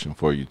great question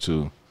for you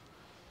too.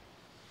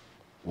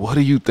 What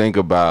do you think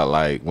about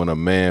like when a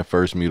man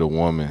first meet a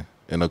woman,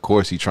 and of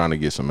course he trying to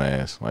get some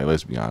ass? Like,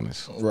 let's be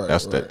honest, Right,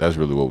 that's right. that's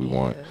really what we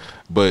want.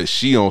 But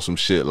she on some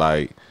shit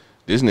like,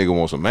 this nigga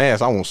wants some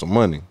ass, I want some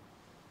money.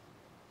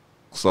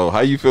 So how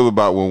you feel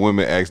about when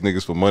women ask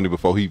niggas for money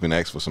before he even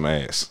asks for some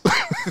ass?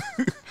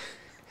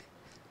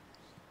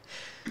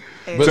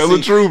 And Tell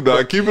the truth,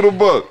 dog. Keep it a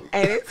buck.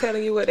 and they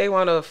telling you what they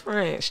want up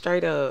front,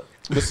 straight up.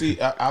 But see,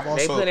 I've They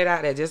also put it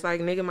out there, just like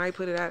nigga might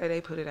put it out there.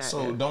 They put it out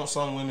so there. don't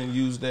some women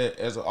use that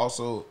as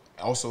also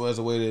as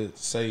a way to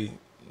say,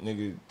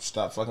 nigga,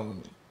 stop fucking with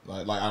me.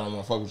 Like I don't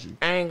want to fuck with you.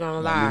 I ain't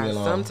gonna Like, leave me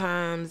lie. alone.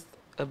 Sometimes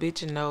a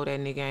bitch know that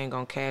nigga ain't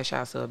gonna cash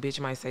out, so a bitch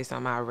might say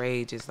something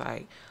outrageous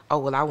like, "Oh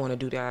well, I want to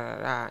do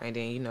that," and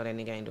then you know that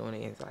nigga ain't doing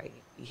it. It's like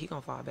he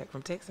gonna fall back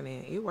from texting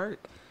it. It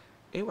worked.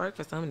 It worked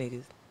for some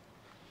niggas.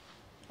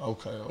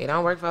 Okay. It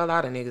don't work for a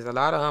lot of niggas. A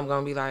lot of them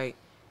gonna be like,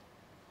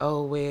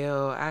 "Oh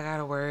well, I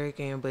gotta work,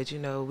 but you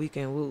know we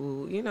can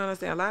woo." You know what I'm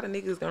saying? A lot of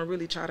niggas gonna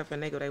really try to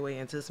finagle their way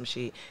into some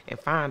shit and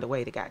find a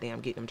way to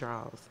goddamn get them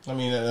draws. I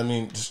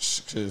mean,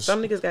 because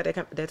Some niggas got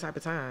that type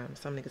of time.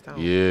 Some niggas don't.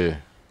 Yeah,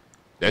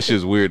 that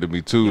shit's weird to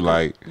me too.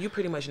 Like, You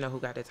pretty much know who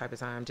got that type of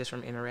time just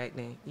from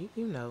interacting.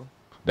 You know.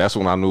 that's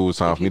when I knew it was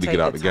time If for you me to take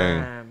get out the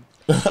game. time.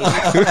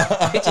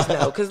 Bitches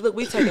know, cause look,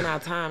 we taking our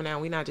time now.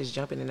 We not just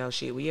jumping in no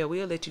shit.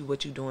 We'll let you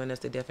what you doing us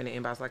to definite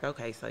inbox. Like,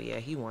 okay, so yeah,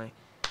 he won.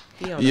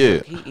 He on the Yeah,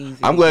 hook. He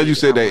easy. I'm to glad get. you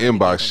said I that wanna be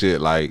inbox given.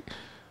 shit. Like,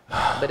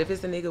 But if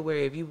it's a nigga where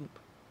if you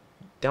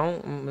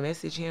don't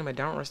message him or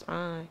don't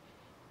respond,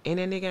 and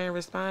that nigga ain't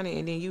responding,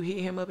 and then you hit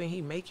him up and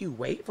he make you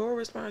wait for a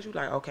response, you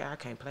like, okay, I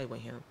can't play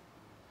with him.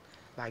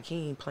 Like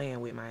he ain't playing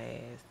with my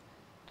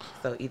ass.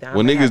 So either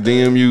when niggas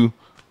DM you,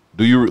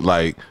 do you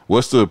like?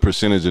 What's the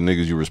percentage of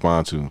niggas you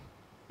respond to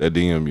that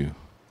DM you?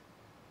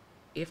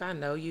 If I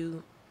know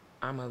you,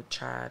 I'm gonna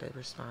try to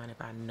respond.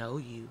 If I know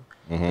you,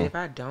 Mm-hmm. but if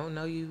I don't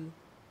know you,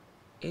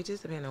 it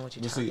just depends on what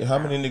you're But talking see, how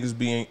about. many niggas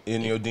be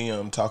in your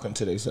DM talking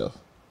to themselves?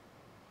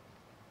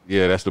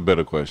 Yeah, that's the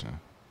better question.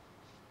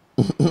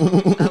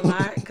 A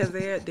lot, because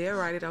they'll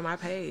write it on my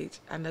page.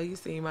 I know you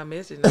seen my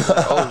message. And I'm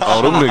like,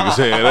 Oh, them niggas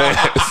had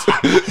ass.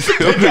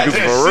 Them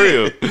niggas for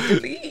real.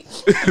 delete.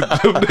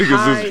 Them niggas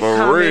Hide is for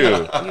comment. real.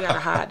 You gotta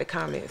hide the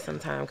comments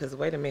sometimes. Because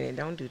wait a minute,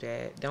 don't do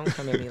that. Don't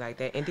come at me like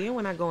that. And then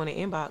when I go in the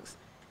inbox,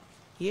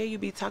 yeah, you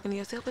be talking to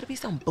yourself, but it be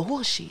some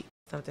bullshit.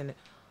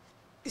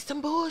 It's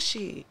some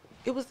bullshit.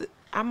 It was.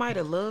 I might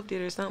have loved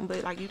it or something,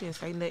 but like you didn't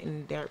say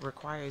nothing that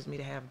requires me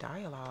to have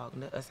dialogue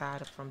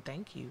aside from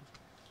thank you.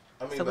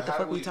 I mean, So what the how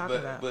fuck do we talking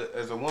about? But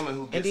as a woman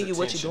who gets And then you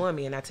what you attention- doing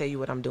me, and I tell you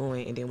what I'm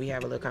doing, and then we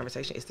have a little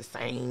conversation. It's the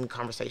same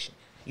conversation.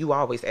 You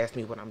always ask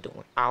me what I'm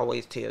doing. I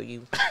always tell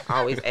you. I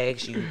always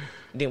ask you.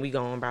 Then we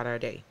go on about our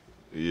day.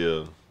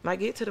 Yeah. Like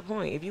get to the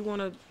point. If you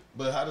want to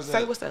But how does say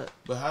that, what's up,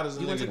 But how does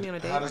a You wanna take me on a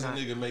nigga? date How or does a not?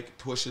 nigga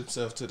push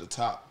himself to the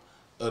top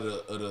of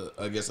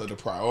the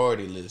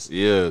priority list?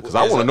 Yeah, because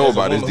I As want to a- know as a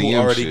about this woman who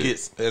DM already shit.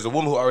 gets as a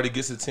woman who already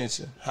gets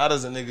attention. How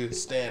does a nigga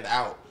stand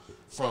out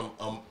from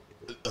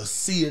a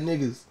sea of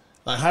niggas?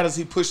 Like, how does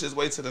he push his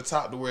way to the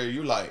top to where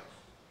you like,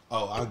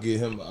 oh, I'll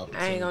give him.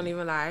 I ain't gonna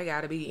even lie. It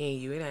gotta be in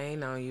you. It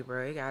ain't on you,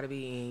 bro. It gotta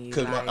be in you.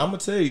 Cause Like, I'm gonna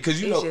tell you,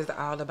 cause you it's know, just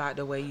all about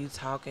the way you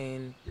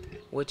talking,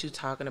 what you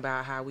talking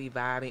about, how we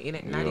vibing. It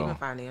ain't not Yeah. even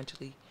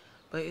financially,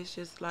 but it's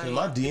just like 'cause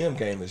my DM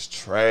game is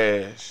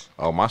trash.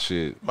 Oh, my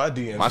shit. My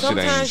DM. My shit ain't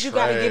sometimes you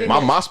gotta get in My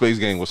there. MySpace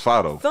game was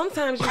Fido.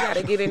 Sometimes you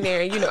gotta get in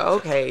there and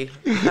okay,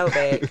 no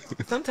bad.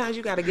 Sometimes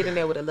you gotta get in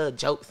there with a little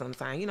joke.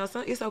 Sometimes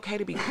it's okay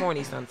to be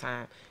corny.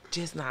 Sometimes,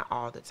 just not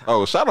all the time.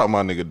 Oh, shout out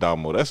my nigga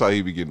Damo. That's how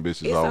he be getting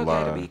bitches It's okay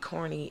online. to be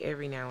corny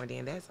every now and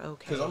then. That's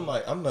okay. Cause I'm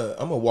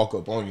gonna walk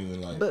up on you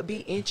and like. But be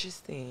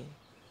interesting.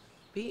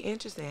 Be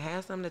interesting.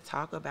 Have something to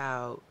talk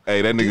about.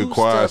 Hey, that nigga Do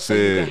Quad stuff so you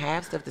said. can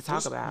have stuff to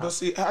talk about. But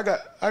see, I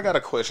got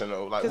a question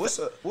though. Like, 'Cause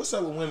what's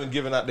up with women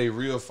giving out their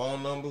real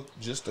phone number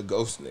just to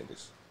ghost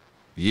niggas?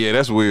 Yeah,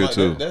 that's weird Like,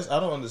 too. that's I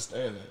don't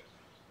understand that.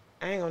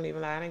 I ain't gonna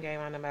even lie. I done gave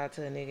my number out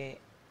to a nigga,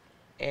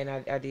 and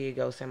I did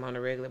go send him on the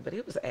regular, but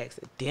it was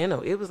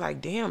accidental. It was like,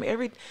 damn,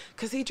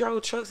 cause he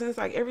drove trucks, and it's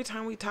like every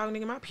time we talk,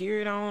 nigga, my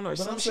period on or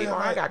some shit, or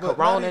I got but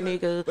corona, not even-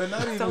 nigga. But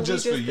not even So we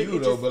just for it you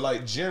though. just- But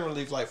like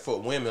generally, like for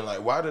women,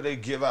 like why do they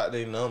give out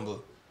their number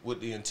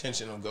with the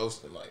intention of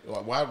ghosting? Like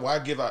why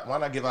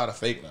not give out a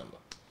fake number?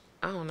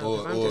 I don't know.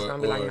 'Cause I'm just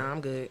gonna be like, nah,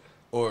 I'm good.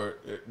 Or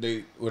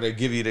they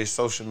give you their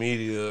social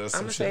media or I'm some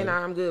gonna shit. say,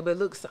 nah, I'm good. But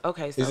look,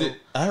 okay, so Is it?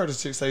 I heard a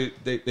chick say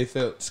they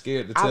felt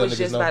scared to I tell was niggas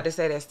just no. about to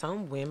say that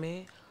some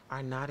women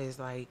are not as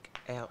like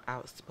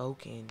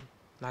outspoken.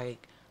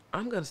 Like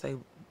I'm gonna say,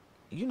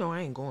 I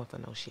ain't going for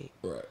no shit.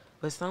 Right.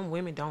 But some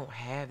women don't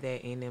have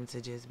that in them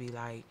to just be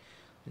like,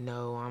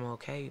 no, I'm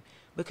okay.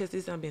 Because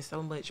there's done been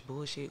so much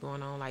bullshit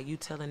going on. Like, you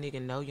tell a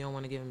nigga no, you don't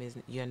want to give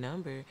him your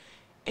number,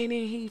 and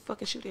then he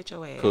fucking shoot at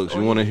your ass. Cooks,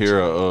 you want to hear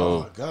a... oh,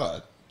 my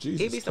God.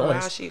 Jesus It be some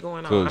Christ. wild shit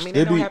going on. Cooks, I mean,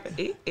 that don't happen.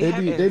 It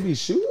happens. They be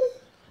shooting?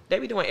 They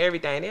be doing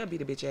everything. They'll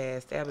beat a bitch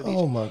ass, stab a bitch.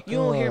 Oh, my God. You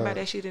don't hear about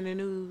that shit in the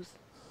news.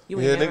 You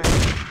Yeah, ain't never.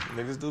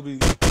 niggas do be.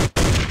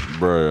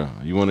 Bruh,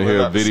 you want to hear a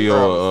about the video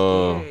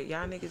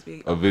Y'all niggas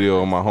be a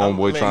video of my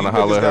homeboy trying to you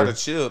holler niggas at her? gotta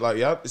chill. Like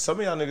y'all, some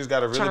of y'all niggas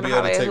gotta really Tryna be able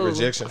holler to at take who?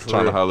 rejection for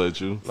Trying to real. holler at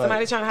you.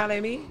 Somebody trying to holler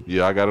at me?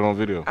 Yeah, I got it on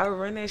video. I would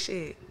run that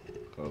shit.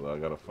 Hold on, I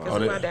gotta find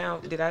Cause it. am I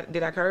down?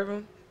 Did I curve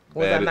him?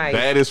 Was I Bad, nice?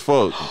 bad as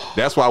fuck.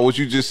 That's why what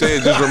you just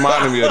said just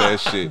reminded me of that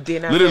shit.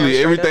 Didn't I Literally sound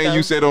straight everything up, you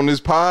though? said on this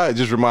pod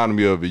just reminded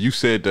me of it. You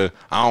said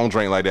I don't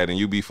drink like that and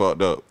you be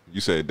fucked up. You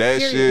said that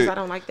Period, 'cause shit. I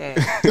don't like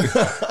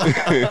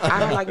that. I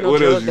don't like no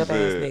What else drugged you up ass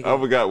said? nigga. I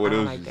forgot what I don't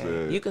else like you that.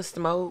 said. You can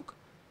smoke.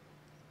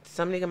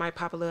 Some nigga might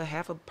pop a little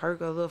half a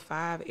perk or a little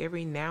 5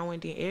 every now and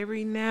then.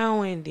 Every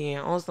now and then.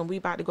 On some we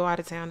about to go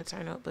out of town to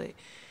turn up, but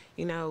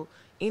you know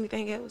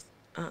anything else?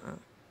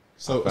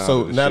 So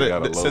found this now shit that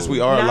gotta since load. we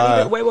are Not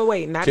live, even,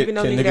 wait. Not can even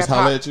no niggas nigga that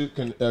holler pop. at you?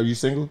 Are you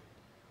single?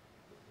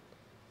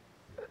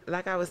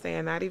 Like I was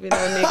saying, not even no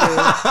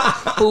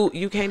nigga who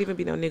you can't even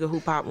be no nigga who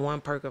pop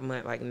 1 perk a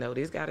month. Like no,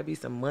 there's got to be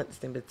some months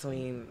in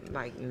between.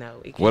 Like no.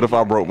 It can't What if be I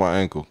like broke that. my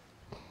ankle?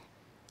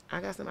 I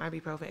got some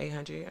ibuprofen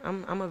 800.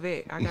 I'm a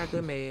vet. I got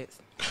good meds.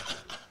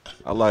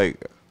 I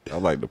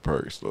like the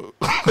perks though.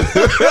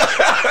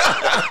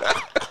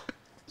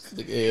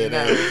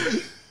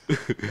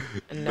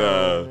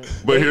 No.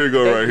 But here you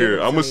go They right give here. it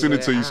to I'm gonna me, send it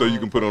but to you I so you don't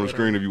can put it on the fuck with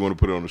screen them. if you want to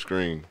put it on the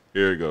screen.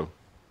 Here you go.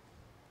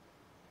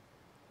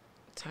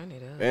 Turn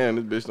it up. Man,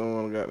 this bitch don't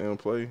want to goddamn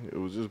play. It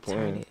was just Turn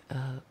playing. it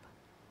up.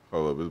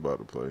 Hold up, it's about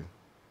to play.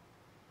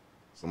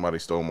 Somebody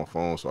stole my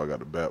phone, so I got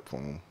the BAP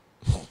phone.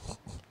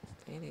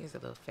 It is a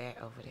little fat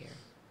over there.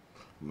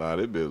 Nah,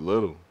 that bit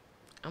little.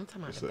 I'm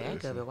talking about It's the a- back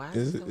it's of a- it. Why is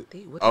is it it- so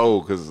thick? What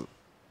Oh,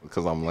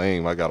 cause I'm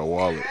lame. I got a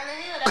wallet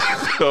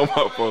on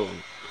my phone.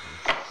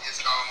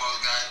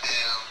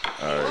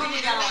 All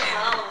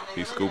right.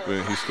 He's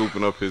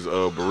scooping up his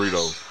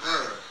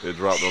burrito. It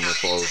dropped on the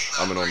floor.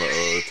 I mean on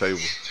the table.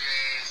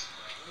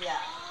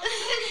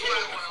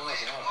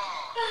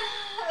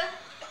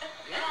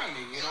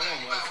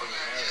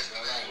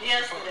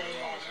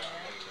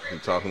 He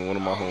talking to one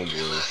of my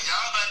homeboys.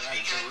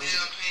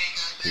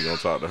 He gonna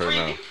talk to her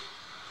now.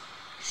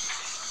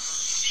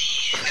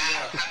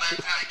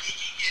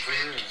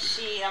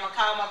 I'm gonna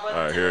call my brother.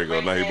 All right, here we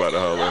go. Now he about to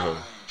holler at her.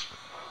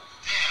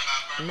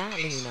 Not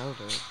lean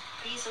over.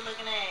 Piece of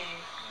looking ass.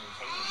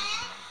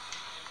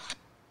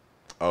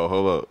 Oh,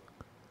 hold up.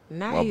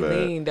 Not My he bad.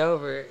 leaned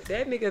over.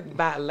 That nigga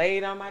about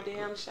laid on my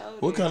damn shoulder.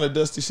 What kind of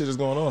dusty shit is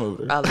going on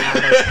over there? A lot.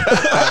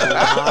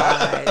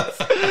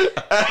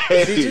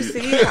 Did you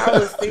see how I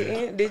was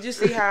sitting? Did you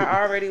see how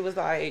I already was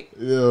like?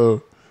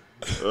 Yo.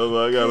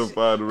 Oh, I gotta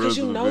find the rest Cause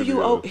you of the know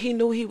video. he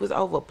knew he was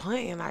over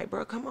punting. Like,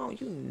 bro, come on,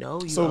 you know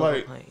you So, over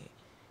like- punting.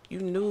 You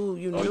knew.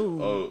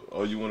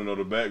 Oh, you want to know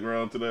the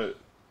background to that?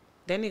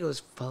 That nigga was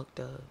fucked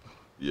up.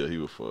 Yeah, he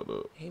was fucked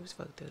up. He was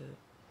fucked up.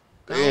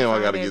 Go Damn, I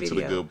find gotta that get to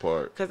the video. good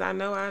part. Cause I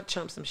know I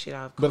chumped some shit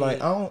off. But like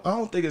quick. I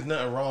don't think there's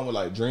nothing wrong with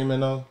like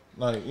dreaming though.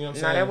 Like, you know what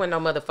I'm Nah, saying? that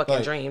wasn't no motherfucking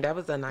Like- dream. That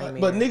was a nightmare.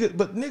 But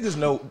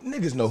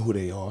niggas know who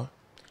they are.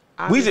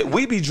 Obviously-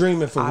 We be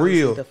dreaming for obviously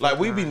real. the fuck Like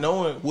we be not.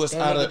 knowing what's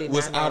That out nigga of did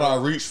what's not out know. our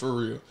reach for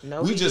real.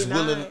 No, we he just did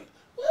willing.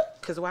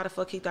 not. Cause why the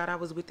fuck he thought I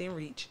was within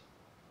reach?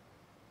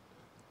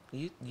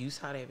 You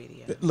saw that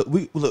video.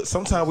 Look.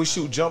 Sometimes we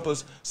shoot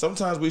jumpers.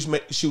 Sometimes we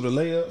shoot a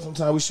layup.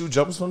 Sometimes we shoot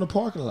jumpers from the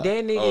parking lot.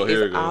 That nigga Oh, here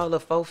is it goes. all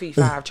of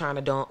 4'5" trying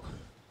to dunk.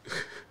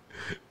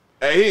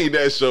 Hey, he ain't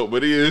that short,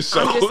 but he is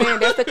short. I'm just saying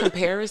that's the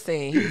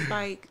comparison. He's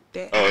like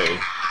that. Oh,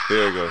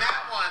 here we go.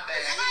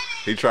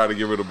 He tried to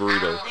give her the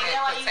burrito. Nigga, that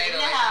why you in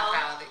the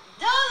house.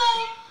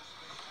 Darling.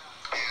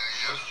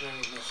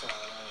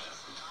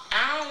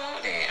 I don't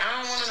want that.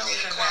 I don't want to know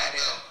what's inside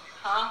there.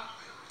 Huh?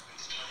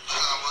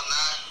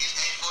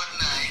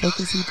 What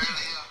is he doing?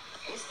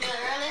 It's still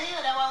early here.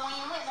 That's why we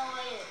ain't went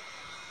nowhere yet.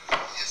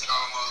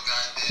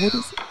 What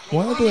is?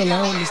 Why are they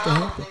allowing this to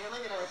happen? Nigga,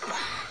 look at us.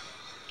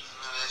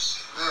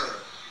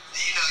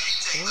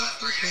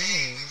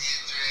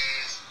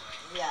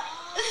 Yeah.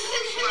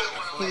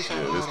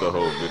 Yeah, this the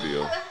whole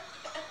video.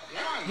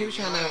 He was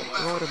trying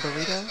to roll the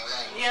burrito.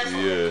 Yes.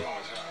 Yeah.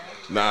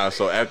 Nah,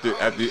 so after you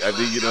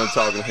get done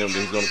talking to him,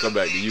 then he's gonna come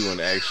back to you and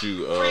ask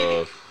you,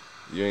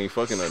 you ain't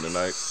fucking her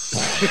tonight.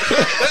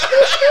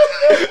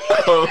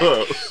 Hold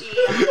up.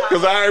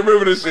 Cause I ain't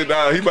remember this shit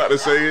now. He about to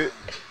say it.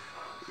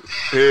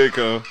 Here it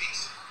come.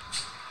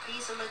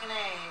 Piece of looking ass.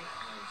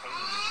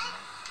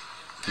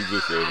 He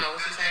just said it. what you're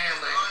saying,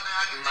 but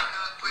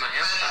my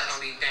answer probably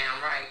gonna be damn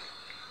right.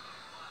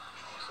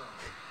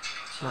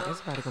 My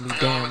answer probably gonna be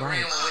damn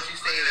right. What you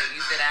said?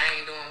 You said I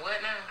ain't doing what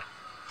now?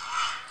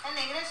 That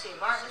nigga, that shit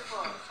burnt as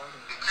fuck.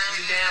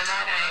 You damn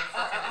right I ain't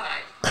fucking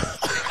tonight.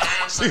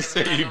 I ain't She fucking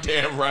said tonight. you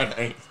damn right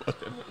I ain't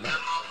fucking.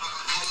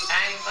 I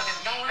ain't fucking.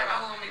 Don't worry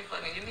about who I'm be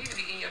fucking. You need to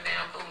be in your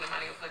damn food and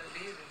mind your fucking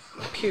business.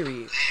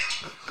 Period.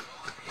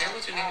 That's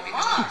what you need to be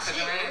doing. Because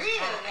your ass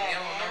drunk and you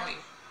don't know me.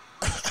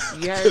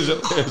 You heard Cause me? your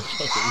ass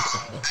fucking.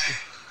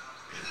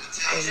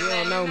 And you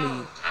don't know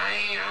me.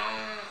 I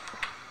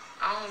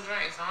don't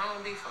drink, so I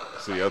don't be fucked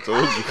up. See, I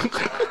told you.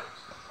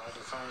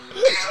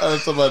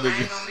 Somebody.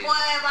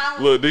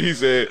 Look, then he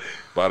said,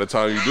 by the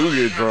time you do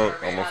get drunk,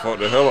 I'm gonna fuck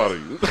the hell out of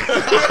you.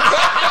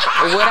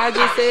 What I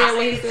just said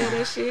when he said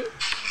that shit?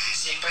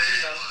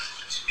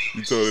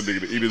 You told a nigga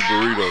to eat his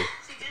burrito.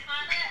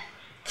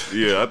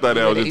 Yeah, I thought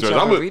that was Eat interesting. your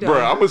I'm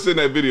burrito. gonna send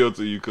that video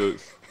to you,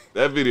 cuz.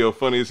 That video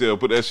funny as hell.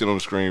 Put that shit on the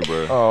screen,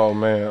 bro. Oh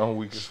man, I'm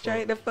weak as fuck.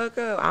 Straight the fuck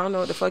up. I don't know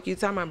what the fuck you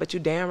talking about, but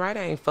you damn right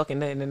I ain't fucking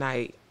nothing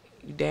tonight.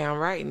 You damn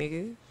right,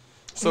 nigga.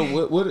 So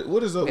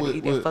what is up Better with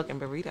eat that fucking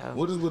burrito.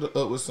 what is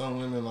up with some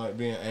women like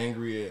being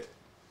angry at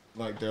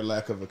like their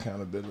lack of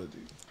accountability?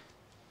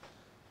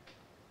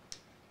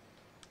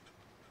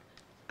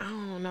 I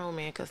don't know,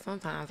 man, because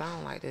sometimes I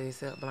don't like to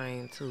accept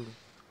blame, too.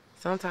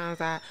 Sometimes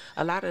a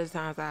lot of the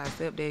times I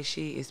accept that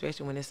shit,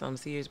 especially when it's something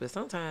serious, but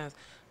sometimes,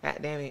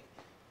 goddamn it,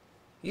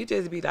 you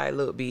just be like,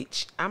 look,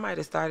 bitch, I might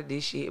have started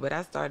this shit, but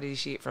I started this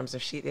shit from some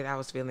shit that I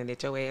was feeling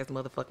that your ass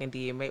motherfucking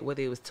did,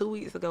 whether it was 2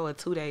 weeks ago or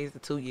 2 days or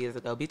 2 years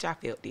ago. Bitch, I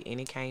felt it,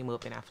 and it came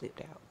up, and I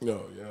flipped out.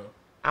 No, yeah.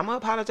 I'm going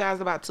to apologize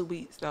about 2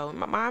 weeks, though.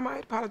 I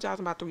might apologize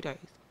about 3 days.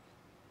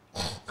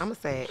 I'm a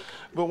sad.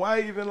 But why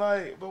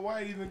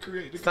even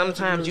create the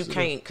Sometimes you controversy?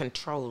 can't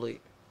control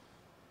it.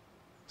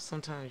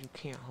 Sometimes you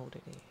can't hold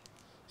it in.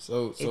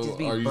 So just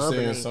be are you bubbling.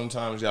 saying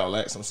sometimes y'all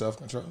lack some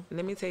self-control?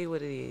 Let me tell you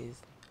what it is.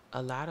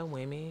 A lot of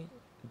women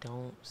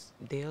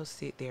they'll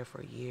sit there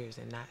for years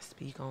and not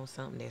speak on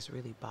something that's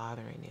really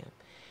bothering them.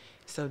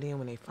 So then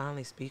when they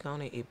finally speak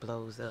on it, it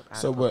blows up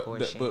out of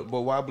proportion.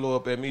 But why blow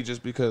up at me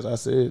just because I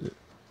said it?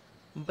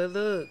 But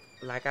look,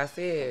 like I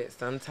said,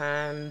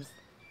 sometimes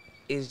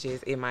it's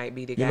just, it might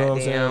be the You know what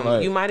I'm saying? goddamn,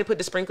 Like, you might have put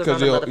the sprinkles on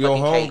Because the your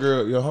motherfucking cake.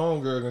 your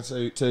homegirl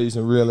can tell you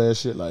some real ass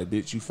shit like,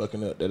 bitch, you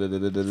fucking up.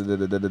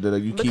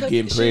 You keep Because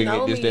getting she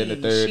know pregnant. This, that, and the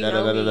me. third. She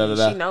know me.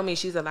 She know me.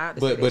 She's allowed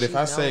to say But that.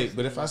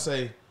 if I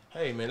say,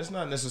 hey man, it's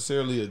not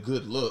necessarily a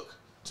good look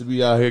to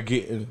be out here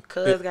getting.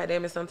 Cause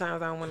goddamn it,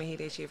 sometimes I don't want to hear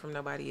that shit from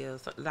nobody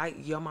else. Like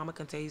your mama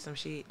can tell you some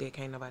shit that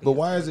can't nobody. But else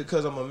why tell is it?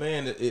 Because I'm a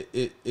man.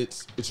 That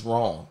it's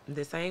wrong.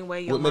 the same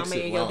way your What makes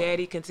mama it and your wrong?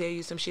 daddy can tell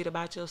you some shit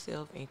about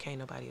yourself and can't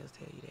nobody else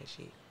tell you that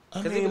shit.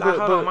 I Because mean, they be like, but-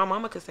 hold on, but- my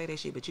mama could say that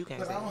shit, but you can't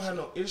But say I don't that have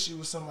shit. no issue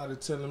with somebody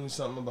telling me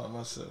something about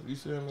myself. You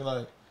feel me?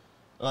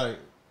 Like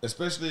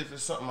especially if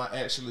it's something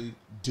I actually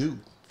do.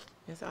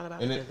 It's all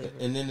about And the it,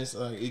 delivery. and then it's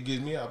like it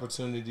gives me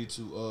opportunity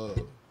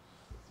to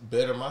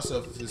better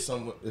myself if it's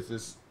somewhat if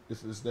it's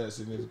that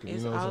significant.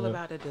 It's you know what I'm all saying?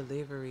 about the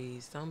delivery.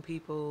 Some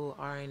people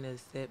aren't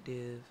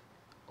acceptive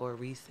or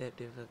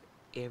receptive of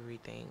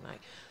everything. Like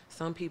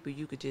some people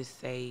you could just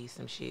say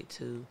some shit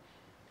to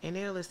and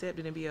they'll accept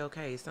it and be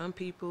okay. Some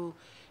people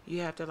you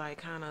have to like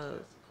kind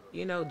of,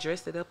 you know,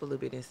 dress it up a little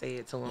bit and say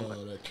it to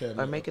them. That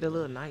cabinet Or make it a up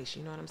little nice,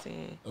 you know what I'm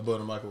saying? above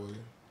the microwave.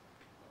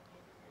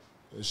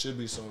 It should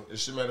be some.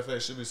 Matter of fact, it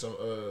should be some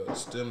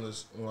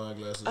stemless wine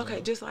glasses.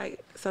 Okay, just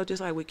like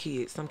with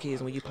kids, some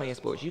kids when you playing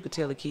sports, you could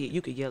tell a kid, you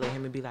could yell at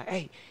him and be like,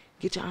 "Hey,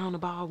 get your eye on the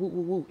ball, woo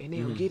woo woo," and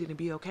they'll get it and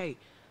be okay.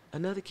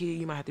 Another kid,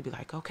 you might have to be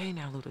like, "Okay,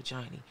 now little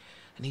Johnny,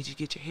 I need you to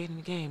get your head in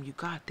the game. You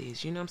got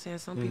this." You know what I'm saying?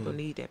 Some people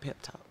need that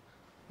pep talk,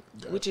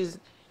 which is,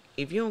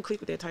 if you don't click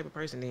with that type of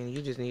person, then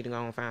you just need to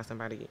go and find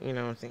somebody. You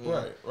know what I'm saying?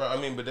 Right. I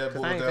mean, but that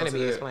Because boils I ain't down gonna to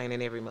be that.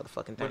 explaining every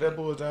motherfucking thing. But that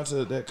boils down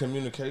to that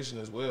communication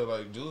as well.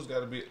 Like, dudes got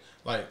to be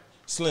like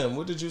Slim.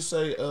 What did you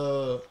say?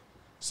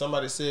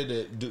 Somebody said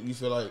that you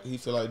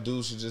feel like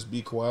dudes should just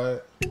be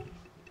quiet.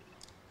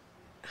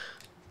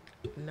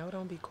 No,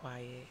 don't be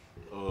quiet.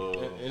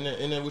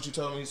 And then what you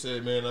told me, he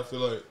said, man, I feel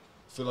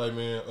like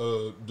man,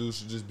 dudes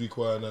should just be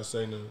quiet and not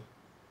say nothing.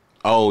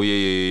 Oh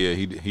yeah.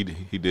 He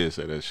did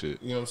say that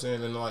shit. You know what I'm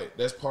saying? And like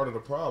that's part of the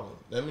problem.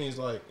 That means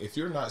like if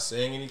you're not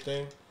saying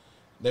anything,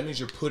 that means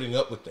you're putting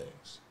up with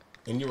things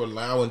and you're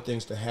allowing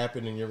things to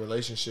happen in your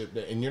relationship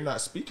and you're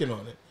not speaking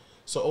on it.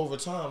 So over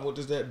time, what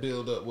does that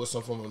build up? With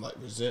some form of like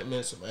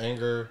resentment, some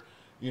anger?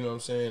 You know what I'm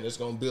saying? It's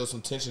gonna build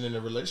some tension in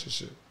the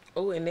relationship.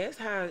 Oh, and that's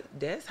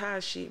how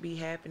shit be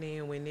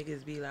happening when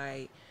niggas be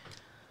like,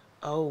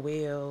 oh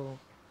well,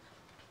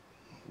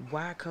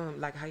 why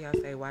come, like how y'all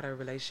say, why the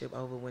relationship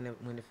over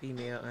when the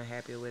female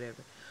unhappy or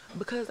whatever?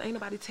 Because ain't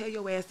nobody tell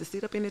your ass to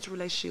sit up in this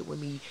relationship with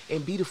me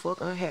and be the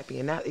fuck unhappy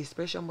and not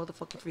express your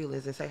motherfucking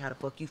feelings and say how the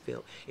fuck you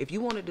felt. If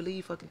you wanted to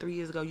leave fucking 3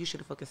 years ago, you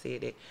should have fucking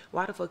said that.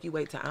 Why the fuck you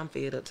wait till I'm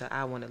fed up till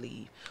I want to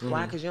leave?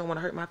 Why? Because you don't want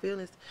to hurt my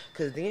feelings?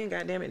 Because then,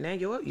 goddamn it, now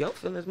your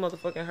feelings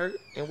motherfucking hurt.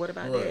 And what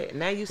about Right. that?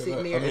 Now you sitting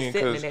I there mean,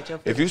 accepting 'cause that your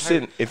if feelings you're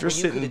hurt if you're when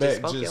you sitting coulda back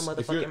spoke your just- if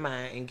motherfucking you're-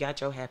 mind and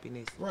got your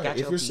happiness. Right. Got If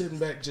your you're peace. sitting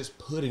back just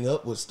putting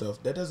up with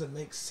stuff, that doesn't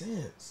make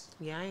sense.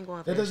 Yeah, I ain't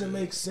going for That doesn't shit.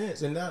 make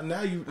sense. And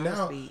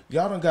now speak.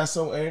 y'all done got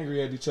so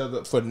angry at each other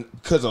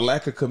because of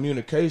lack of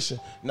communication.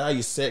 Now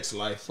your sex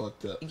life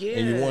fucked up. Yeah.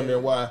 And you're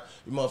wondering why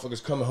you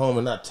motherfuckers coming home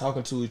and not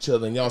talking to each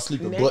other and y'all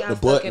sleeping Now butt y'all to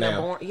stuck butt in now.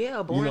 a boring You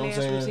know boring what I'm ass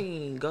saying?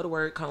 routine. Go to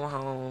work, come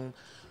home,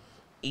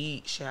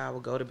 eat,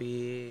 shower, go to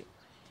bed.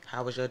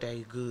 How was your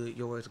day? Good.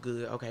 Yours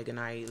good. Okay, good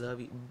night. Love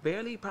you.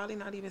 Barely, probably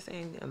not even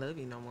saying I love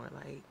you no more.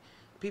 Like,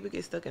 people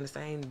get stuck in the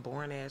same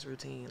boring ass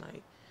routine.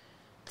 Like,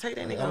 take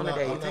that nigga on a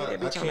date. Take that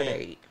bitch on a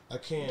date. I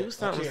can't. Do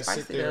something. I can't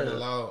Spice sit it there and up.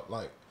 allow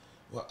like,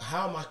 well,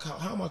 how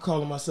am I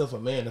calling myself a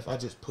man if I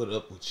just put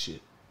up with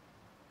shit?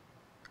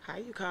 How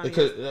you call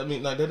Because I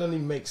mean, like that doesn't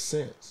even make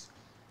sense.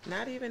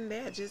 Not even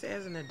that, just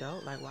as an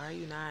adult. Like, why are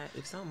you not,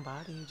 if something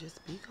bothers you, just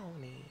speak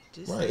on it.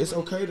 Just Right, it's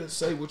okay to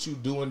say what you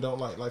do and don't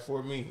like. Like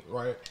for me,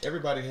 right,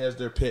 everybody has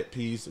their pet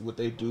peeves, what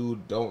they do,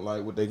 don't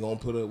like, what they gonna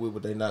put up with,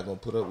 what they not gonna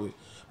put up with.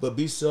 But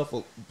be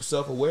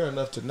self-aware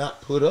enough to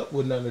not put up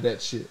with none of that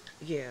shit.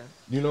 Yeah.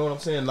 You know what I'm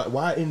saying? Like,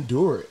 why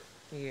endure it?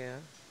 Yeah.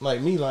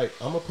 Like me, like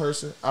I'm a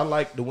person, I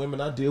like the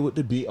women I deal with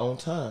to be on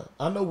time.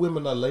 I know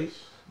women are late,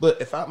 but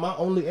if my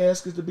only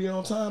ask is to be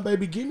on time,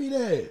 baby, give me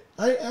that.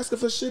 I ain't asking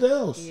for shit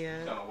else. Yeah.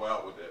 Kind of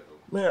wild with that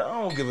though. Man,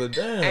 I don't give a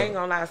damn. I ain't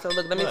gonna lie. So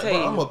look, let me Like, tell you.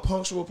 I'm a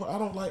punctual. I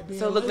don't like being.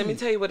 So look, late. let me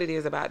tell you what it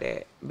is about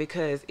that,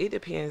 because it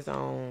depends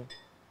on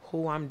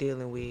who I'm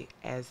dealing with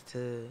as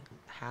to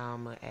how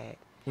I'm gonna act.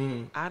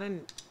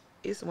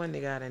 It's one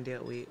nigga I done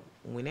dealt with.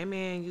 When that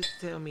man used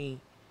to tell me,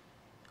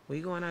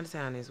 we going out of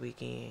town this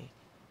weekend,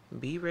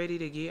 be ready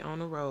to get on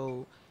the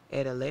road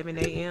at 11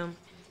 a.m.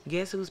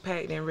 Guess who's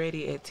packed and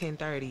ready at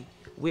 10:30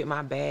 with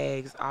my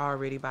bags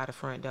already by the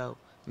front door?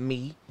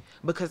 Me.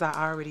 Because I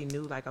already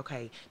knew, like,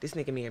 okay, this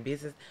nigga me in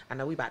business. I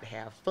know we about to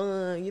have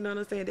fun. You know what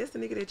I'm saying? That's the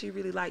nigga that you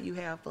really like, you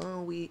have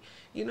fun with.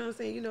 You know what I'm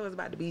saying? You know it's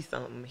about to be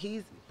something.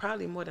 He's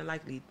probably more than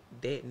likely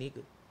that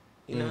nigga.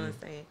 You know what I'm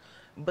saying?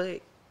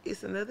 But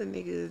it's another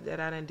niggas that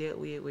I done dealt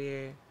with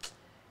where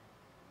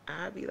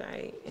I'd be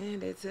like,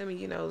 they tell me,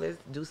 you know, let's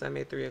do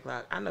something at 3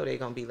 o'clock. I know they're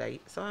going to be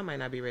late, so I might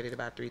not be ready at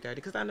about 3:30,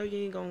 because I know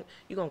you going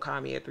to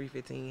call me at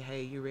 3:15.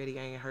 Hey, you ready?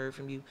 I ain't heard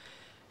from you.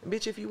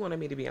 Bitch, if you wanted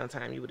me to be on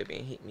time, you would have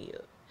been hit me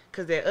up.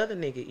 Because that other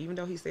nigga, even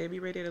though he said be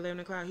ready at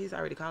 11 o'clock, he's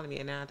already calling me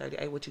at 9:30.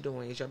 Hey, what you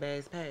doing? Is your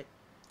bags packed?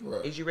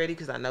 Right. Is you ready?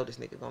 Because I know this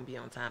nigga going to be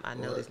on time. I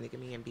know this nigga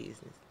me in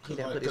business. He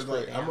done put his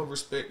foot down. I'm going to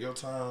respect your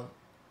time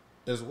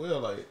as well.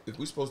 Like, if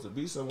we supposed to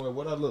be somewhere,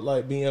 what I look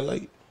like being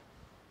late?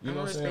 You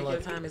know what I'm saying?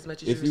 Respect your time as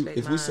much as you respect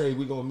if mine. we say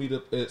we're going to meet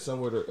up at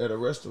somewhere at a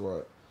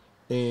restaurant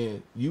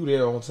and you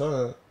there on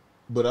time,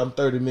 but I'm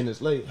 30 minutes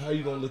late, how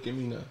you going to look at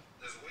me now?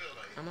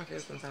 I'm going to feel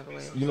some type of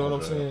way. You know what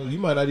I'm saying? You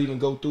might not even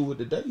go through with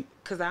the date.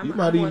 You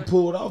might even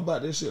pull it off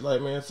about this shit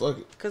like, man, fuck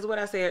it. Because what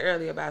I said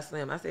earlier about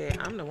Slim, I said,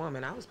 I'm the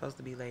woman. I was supposed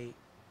to be late.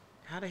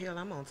 How the hell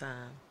I'm on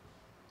time?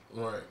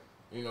 Right.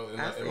 You know,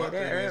 and I my said thing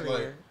that is like,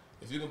 earlier.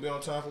 if you can be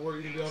on time for work,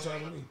 you can be on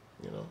time with me.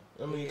 You know?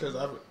 I mean, because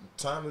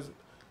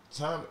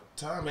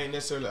time ain't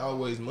necessarily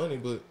always money,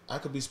 but I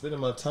could be spending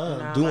my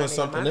time doing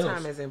something else. My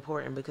time is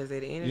important because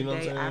at the end of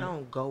the day, I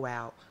don't go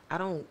out. I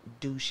don't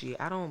do shit.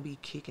 I don't be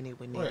kicking it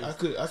with niggas. Right, I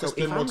could so spend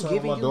if more I'm time with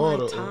giving my you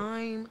daughter. my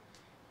time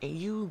and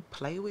you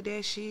play with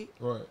that shit,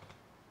 Right.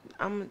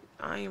 I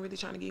ain't really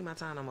trying to give you my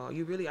time no more. I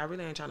really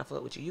ain't trying to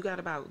fuck with you. You got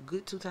about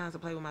good 2 times to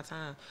play with my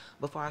time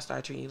before I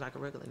start treating you like a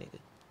regular nigga.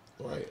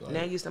 Right. Like,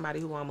 Now you somebody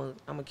who I'm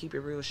gonna keep it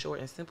real short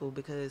and simple,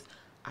 because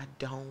I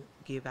don't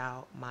give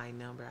out my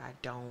number. I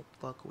don't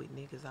fuck with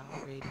niggas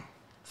already.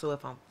 So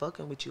if I'm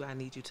fucking with you, I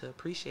need you to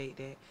appreciate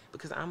that,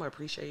 because I'm gonna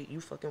appreciate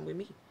you fucking with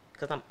me,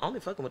 because I'm only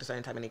fucking with a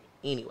certain type of nigga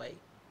anyway.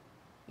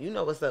 You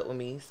know what's up with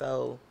me.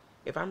 So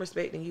if I'm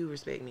respecting you,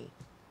 respect me.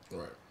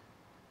 right.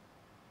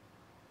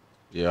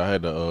 Yeah, I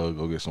had to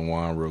go get some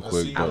wine real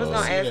quick. I was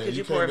But, gonna ask, could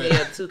you pour me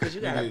up too? Because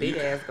you got a big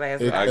ass glass.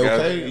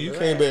 You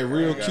came back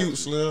real cute,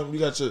 Slim. You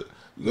got your...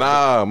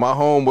 Nah, my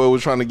homeboy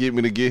was trying to get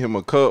me to get him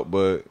a cup,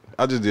 but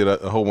I just did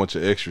a whole bunch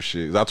of extra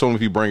shit. I told him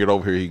if he bring it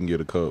over here, he can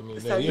get a cup.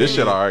 This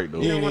shit all right,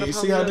 though. You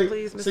see how they...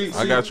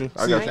 I got you.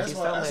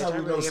 That's how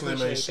we know Slim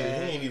ain't shit.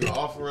 He ain't even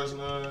offer us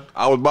none.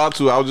 I was about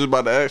to. I was just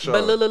about to ask y'all.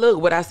 But look,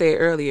 what I said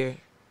earlier.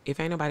 If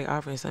ain't nobody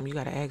offering something, you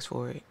gotta ask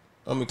for it.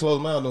 I mean,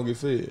 closed mouth don't get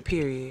fed.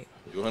 Period.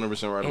 You're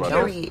 100% right And about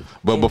don't- that.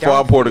 But and before I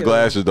don't pour the feel-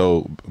 glasses,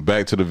 though,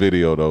 back to the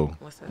video, though.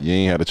 What's up? You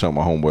ain't had to chunk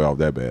my homeboy off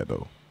that bad,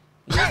 though.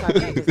 Yes, I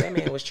did, because that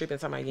man was tripping,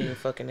 talking about you ain't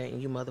fucking that,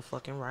 and you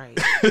motherfucking right.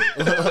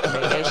 Make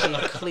that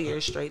shit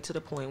clear, straight to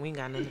the point. We ain't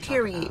got nothing to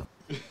talk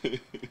about.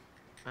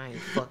 I ain't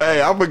fucking.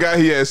 Hey, I forgot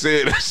he had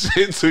said that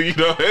shit too. You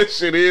know, that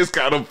shit is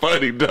kind of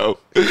funny, though.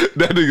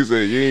 That nigga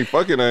said, you ain't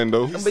fucking nothing,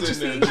 though. He's But you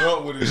sitting there see-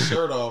 drunk with his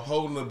shirt off,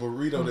 holding a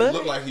burrito that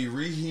looked like he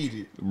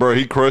reheated. Bro,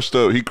 he crushed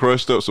up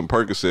some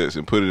Percocets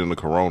and put it in the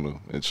Corona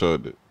and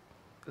chugged it.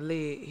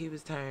 Lid, he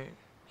was turned.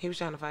 He was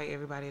trying to fight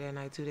everybody that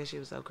night, too. That shit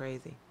was so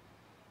crazy.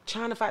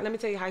 Trying to fight. Let me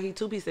tell you how he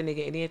two-pieced a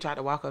nigga and then tried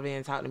to walk over there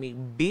and talk to me.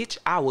 Bitch,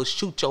 I will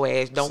shoot your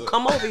ass. Don't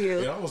come over here.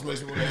 It almost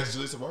makes me want to ask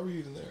Jalissa, why were you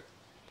even there?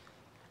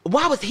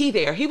 Why was he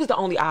there? He was the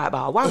only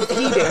oddball. Why was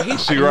he there? He,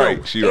 She right.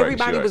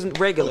 Everybody was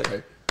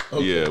regular.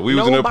 Okay. Yeah, we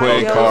was in there Nobody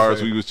playing else.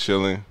 cards. We was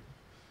chilling.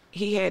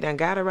 He had done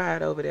got a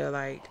ride over there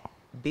like,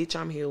 bitch,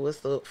 I'm here.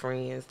 What's up,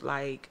 friends?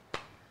 Like,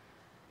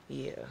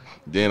 yeah.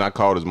 Then I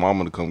called his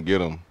mama to come get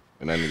him,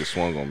 and that nigga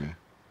swung on me.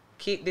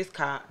 Kicked this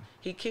car.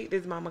 He kicked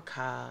his mama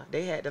car.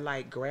 They had to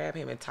like grab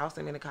him and toss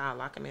him in the car,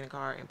 lock him in the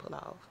car, and pull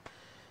off.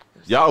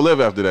 Y'all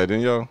left after that,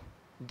 didn't y'all?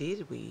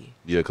 Did we?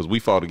 Yeah, because we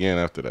fought again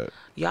after that.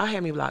 Y'all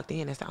had me blocked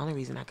in. That's the only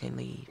reason I couldn't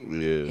leave.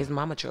 Yeah. His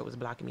mama truck was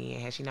blocking me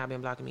in. Had she not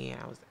been blocking me in,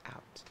 I was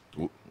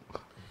out.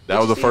 That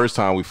was the first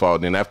time we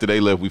fought. Then after they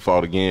left, we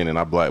fought again, and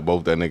I blacked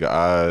both that nigga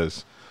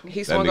eyes.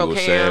 He That swung nigga on was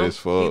Cam. sad as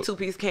fuck. He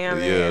two-piece Cam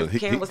Yeah, ass.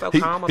 Cam was so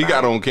calm about he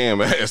got it. on Cam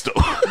ass though.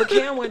 But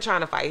Cam wasn't trying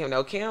to fight him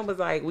though. Cam was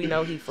like, we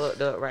know he fucked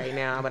up right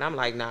now. But I'm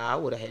like, nah, I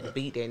would have had to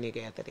beat that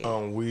nigga after that.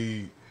 On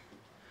weed.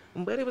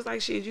 But it was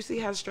like, shit, you see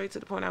how straight to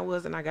the point I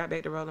was, and I got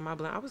back to rolling my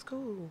blunt. I was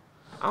cool.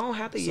 I don't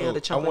have to yell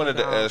to choke. I wanted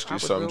to ask I you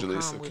was something, real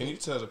Jaleesa. calm with Can it. you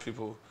tell the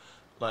people,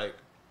 Like,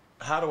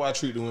 how do I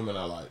treat the women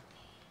I like?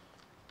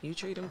 You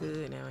treat him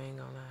good now, I ain't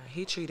gonna lie.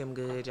 He treat him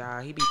good,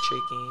 y'all. He be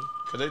tricking.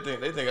 Cause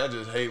they think I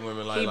just hate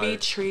women like He be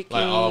like, tricking.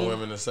 like all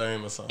women the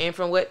same or something. And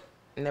from what,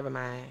 never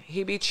mind.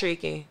 He be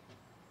tricking.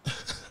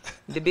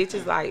 The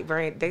bitches like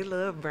Brandon. They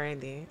love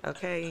Brandon.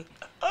 Okay,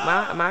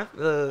 my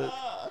look.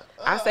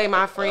 I say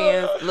my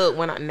friends. Look,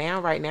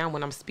 right now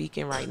when I'm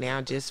speaking right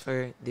now, just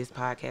for this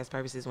podcast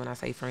purposes, when I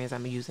say friends,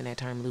 I'm using that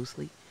term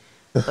loosely.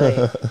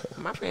 But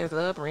my friends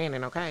love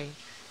Brandon. Okay,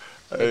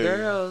 the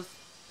girls,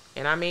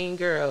 and I mean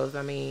girls.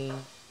 I mean,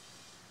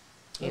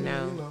 you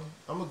know,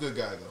 I'm a good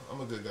guy though.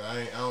 I'm a good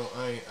guy.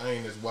 I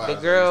ain't as wild.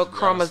 the girl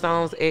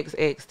chromosomes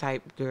XX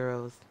type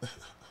girls,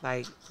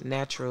 like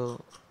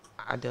natural.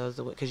 I does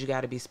the because you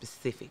got to be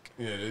specific.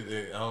 Yeah,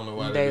 I don't know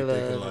why They be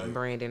thinking love like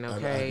Brandon. I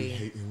be Okay,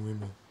 hating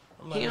women.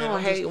 I'm He man,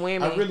 don't hate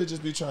women. I really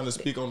just be trying to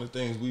speak on the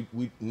things we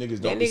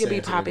niggas that don't. nigga be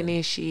saying to popping women.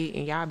 that shit,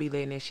 and y'all be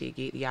letting that shit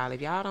get to y'all. If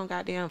y'all don't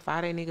goddamn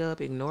fire that nigga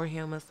up, ignore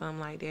him or something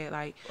like that.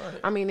 Like, Right.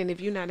 I mean, and if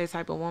you're not that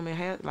type of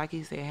woman, like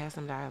he said, have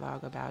some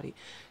dialogue about it,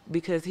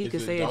 because he If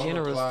could it say a don't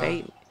general apply,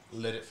 statement.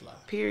 Let it fly.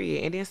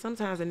 Period. And then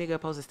sometimes a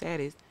nigga post a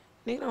status,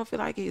 nigga don't feel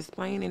like he's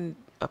explaining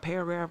a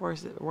paragraph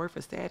worth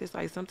of status.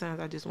 Like sometimes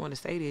I just want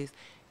to say this,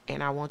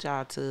 and I want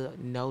y'all to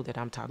know that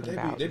I'm talking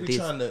about. They be this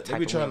trying to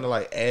type of women.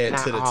 like add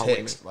Not to the all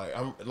text.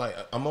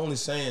 I'm only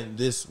saying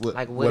this what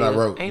Like what I if.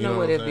 wrote. Ain't you no know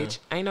what what if, I'm bitch.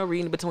 Ain't no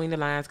reading between the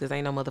lines, because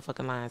ain't no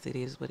motherfucking lines. It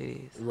is what it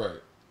is. saying? Right.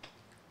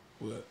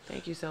 What?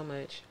 Thank you so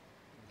much.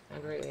 I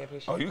greatly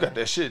appreciate it. oh, you got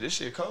that shit. This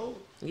shit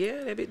cold.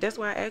 Yeah, that's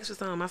why I asked for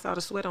some. I saw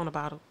the sweat on the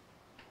bottle.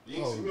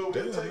 You ain't see me over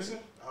there texting?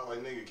 I was like,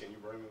 nigga, can you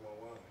bring me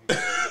my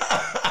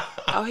wine?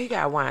 Oh, he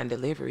got wine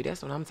delivery.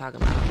 That's what I'm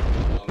talking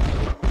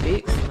about.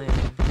 Big Slim.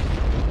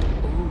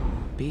 Ooh,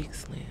 Big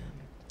Slim.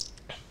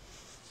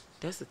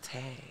 That's a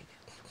tag.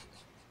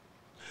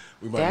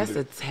 We might That's need to,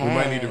 a tag. We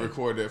might need to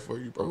record that for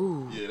you, bro.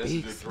 Ooh, Yeah, that's a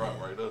Big good Slim.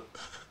 drop right up.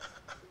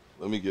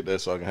 Let me get that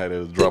so I can have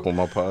that drop on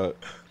my pod.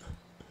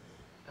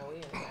 Oh,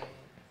 yeah.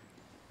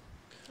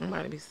 I'm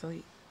about to be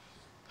asleep.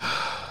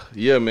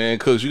 Yeah, man,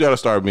 cause you gotta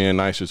start being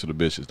nicer to the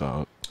bitches,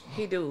 dog.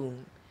 He do.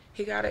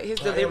 He got it. His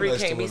I am delivery nice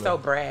to can't be women. so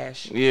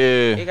brash.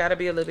 Yeah. It got to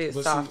be a little bit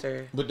But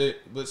softer.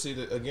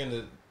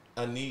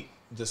 I need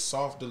the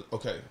soft.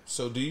 Okay,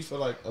 so do you feel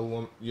like a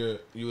woman, you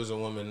as a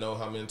woman know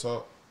how men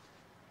talk?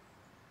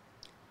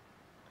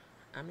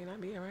 I mean, I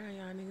be around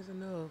y'all niggas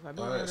enough. I be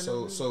All around right,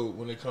 enough. so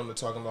when it comes to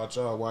talking about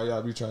y'all, why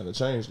y'all be trying to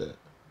change that?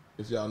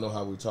 If y'all know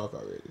how we talk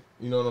already,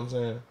 you know what I'm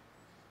saying?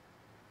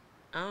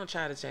 I don't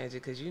try to change it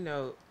because, you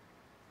know,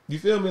 You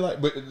feel me? Like,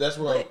 but that's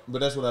what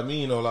I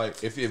mean. Though,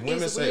 like, if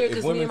women it's say weird if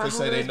 'cause me women and my can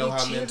say they homegirls know be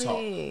how men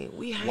chilling. talk,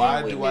 We hang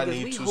why with do I niggas.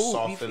 need We to hoop, you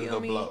soften feel the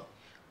me? blow?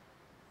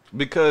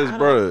 Because, I don't-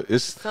 bro,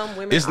 some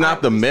women it's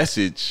not the argue-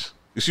 message.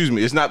 Excuse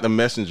me, it's not the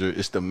messenger.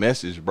 It's the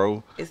message,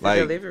 bro. It's like,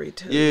 the delivery,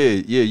 too. Yeah.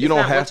 You It's don't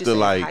not have what you to say, it's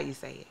like. how you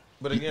say it.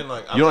 But again,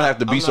 like, You don't have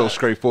to be so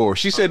straightforward.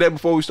 She said that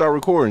before we start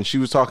recording. She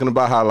was talking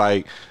about how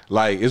like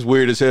it's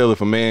weird as hell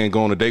if a man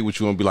go on a date with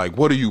you and be like,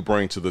 "What do you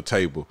bring to the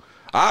table?"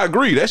 I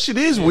agree. That shit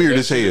is weird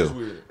as hell.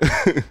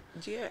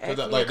 Yeah,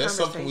 Like that's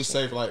something we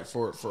say like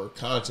for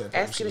content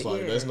Ask purposes. it,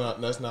 Like yeah.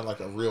 that's not like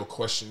a real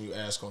question you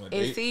ask on a And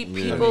date. see,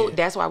 Yeah. people,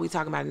 that's why we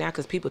talking about it now,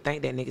 because people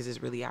think that niggas is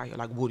really out here.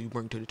 Like, what do you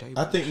bring to the table?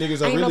 I think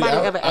niggas are Ain't really nobody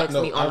out. ever asked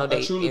me on no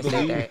date truly and said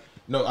believe. that.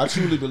 No, I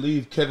truly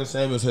believe Kevin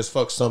Samuels has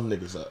fucked some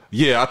niggas up.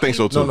 Yeah, I think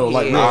so too. No,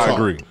 like Yeah. real I talk.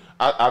 agree.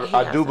 I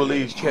got do some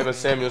believe niggas. Kevin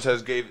Samuels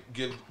has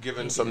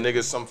given some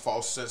niggas some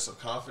false sense of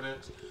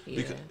confidence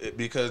Yeah.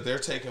 because they're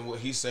taking what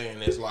he's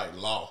saying as like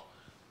law,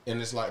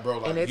 and it's like, bro,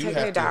 like And they're you taking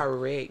have it to.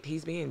 direct.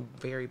 He's being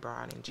very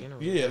broad in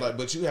general. Yeah, like,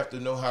 but you have to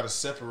know how to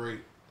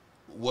separate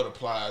what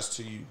applies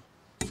to you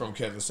from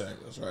Kevin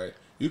Samuels, right?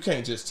 You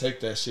can't just take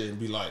that shit and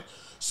be like,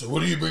 so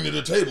what do you bring to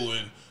the table?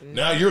 And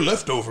now you're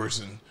leftovers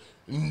and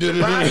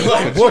Right.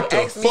 like, what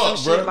the Ask me some fuck,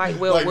 shit bro? like,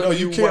 well, what do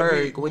you can't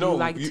work? What do you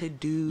like to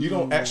do? You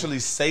don't actually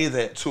say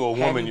that to a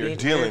Have woman you you're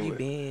been- where dealing you with.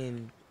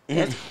 been?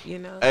 That's, you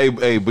know.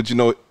 Hey, but you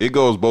know, it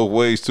goes both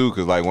ways too.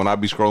 Cause like when I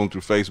be scrolling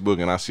through Facebook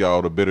and I see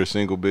all the bitter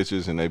single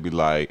bitches and they be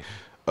like,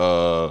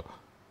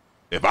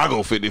 if I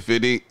go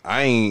 50-50,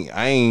 I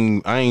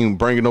ain't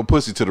bringing no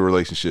pussy to the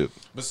relationship.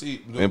 But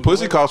see, And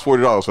pussy costs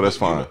 $40, so that's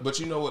fine. But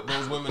you know what?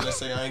 Those women that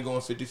say I ain't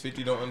going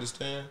 50-50 don't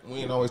understand. We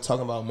ain't always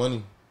talking about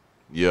money.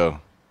 Yeah.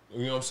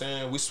 You know what I'm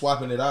saying? We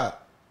swapping it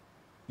out.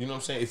 You know what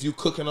I'm saying? If you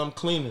cooking, I'm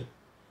cleaning.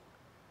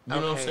 You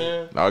know what I'm Okay.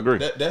 saying? I agree.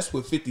 That's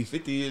what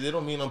 50-50 is. It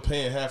don't mean I'm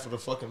paying half of the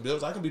fucking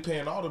bills. I can be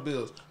paying all the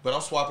bills, but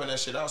I'm swapping that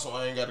shit out so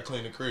I ain't got to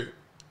clean the crib.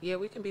 Yeah,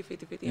 we can be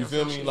 50-50. You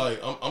feel me? Like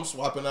I'm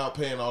swapping out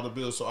paying all the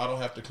bills so I don't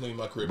have to clean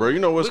my crib. Bro, you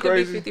know what's we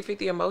crazy? We can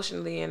be 50-50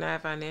 emotionally and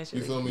not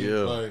financially. You feel me? Yeah.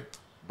 Like,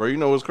 Bro, you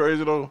know what's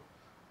crazy though?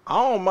 I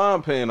don't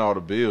mind paying all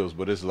the bills,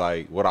 but it's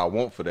like what I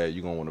want for that,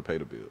 you gonna want to pay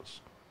the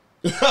bills.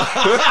 So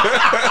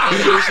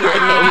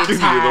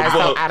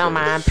I don't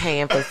mind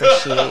paying for some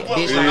shit.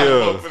 Bitch,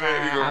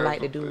 Yeah. I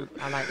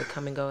like to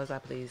come and go as I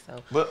please.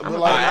 So but I'm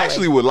like, I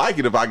actually would like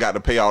it if I got to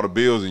pay all the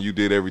bills and you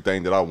did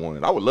everything that I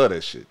wanted. I would love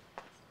that shit.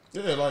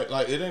 yeah,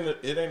 like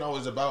it ain't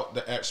always about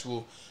the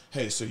actual.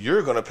 Hey, so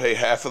you're gonna pay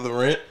half of the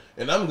rent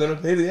and I'm gonna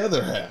pay the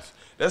other half.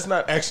 That's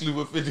not actually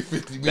what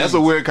 50-50 means. That's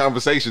a weird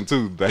conversation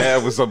too to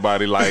have with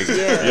somebody like,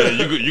 Yeah.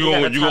 you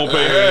gonna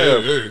pay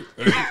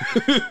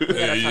half. we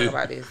gotta talk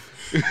about this.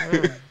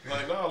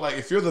 Like no, like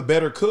if you're the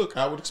better cook,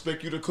 I would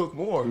expect you to cook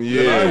more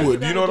Yeah. than I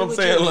would. You You know what I'm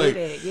gotta saying? do what Like,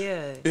 you're good at,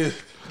 yeah.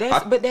 if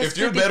That's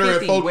you're better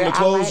at 50-50, folding where the I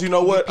clothes, like you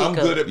know what? you I'm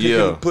pick good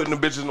up. at putting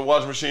the bitches in the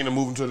washing machine and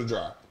moving to the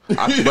dryer.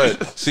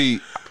 But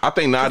see, I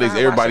think nowadays I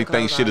wash everybody the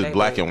thinks clothes shit all is day,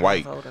 black but and I'm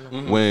white, folding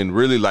them. when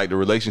really like the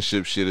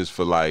relationship shit is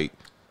for like,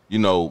 you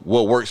know,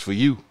 what works for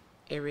you.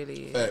 It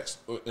really is. Facts.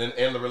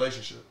 And the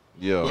relationship.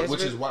 Yeah. But, which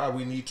That's is why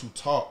we need to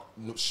talk.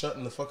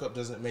 Shutting the fuck up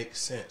doesn't make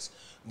sense.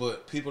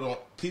 But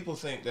people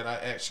think that I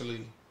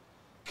actually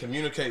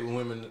communicate with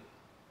women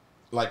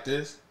like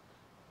this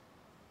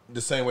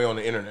the same way on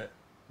the internet.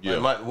 Yeah.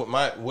 Like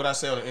what I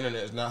say on the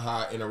internet is not how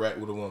I interact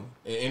with a woman.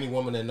 And any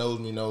woman that knows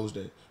me knows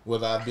that,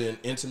 whether I've been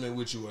intimate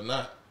with you or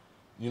not.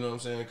 You know what I'm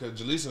saying?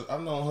 Because Jaleesa,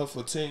 I've known her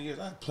for 10 years.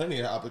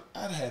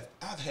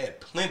 I've had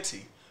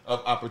plenty of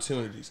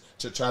opportunities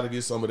to try to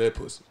get some of that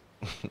pussy.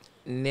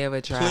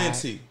 Never tried.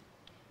 Plenty.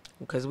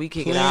 Because we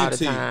kick it all the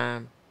Plenty.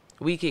 time.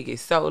 We kick it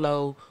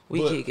solo.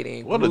 We But kick it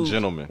in what a groups.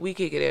 gentleman. We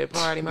kick it at a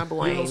party. My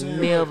boy You know what ain't I'm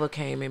saying? never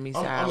came at me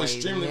I'm sideways.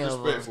 extremely never.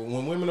 respectful.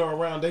 When women are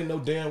around, they know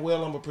damn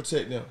well I'm gonna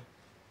protect them.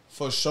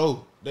 For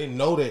sure. They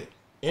know that.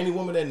 Any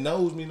woman that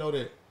knows me know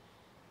that.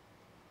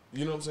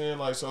 You know what I'm saying?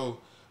 Like, so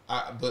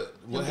but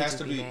what Them has bitches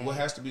to be be mad. what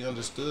has to be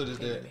understood is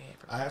They be that mad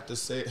for I have to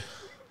say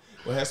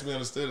what has to be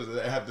understood is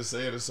that I have to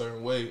say it a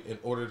certain way in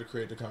order to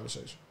create the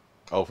conversation.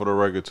 Oh, for the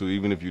record too,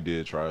 even if you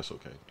did try, it's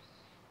okay.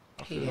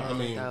 He I hasn't,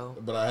 mean, though.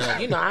 but I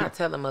have. You know, I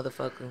tell a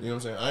motherfucker. You know what I'm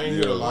saying? I ain't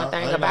here to lie. One thing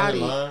I ain't about out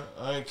here it, lying.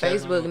 I ain't capping.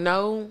 Facebook,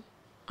 no.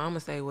 I'm going to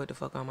say what the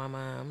fuck on my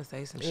mind. I'm going to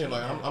say some Yeah, shit.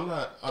 like I'm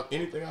not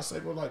anything I say,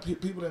 but like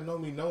people that know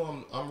me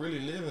know I'm really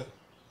living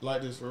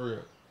like this for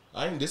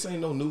real. This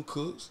ain't no new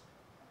cooks.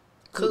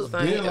 Cooks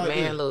ain't been the like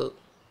man this. look.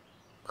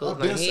 Cooks I've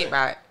been done hit saying-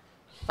 by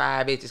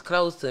 5 bitches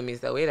close to me,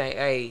 so it ain't,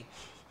 hey.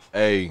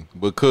 Hey,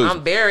 because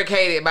I'm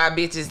barricaded by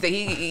bitches that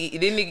he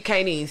this nigga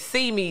can't even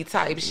see me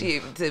type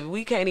shit.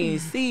 We can't even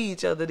see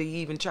each other to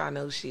even try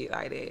no shit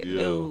like that.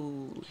 Yeah.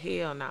 No,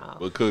 hell no.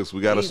 because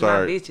we gotta These my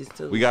start. bitches,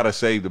 too. We gotta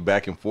save the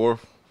back and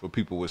forth for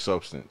people with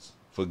substance,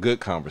 for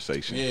good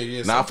conversation.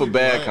 Yeah. Not for some people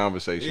bad ain't-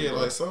 conversation. Yeah, bro.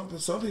 like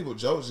some people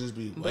jokes just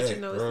be But whack,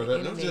 you know, it's bro. the Them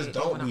internet. just They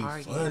don't wanna be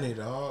argue. funny,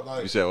 dog.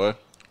 Like You said what?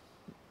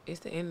 It's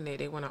the internet.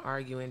 They want to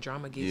argue and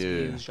drama gets Yeah.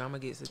 views. Drama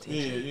gets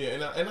attention. yeah,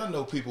 and I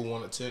know people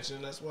want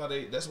attention. That's why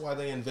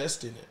they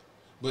invest in it.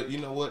 But you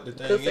know what the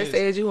thing Cause they is.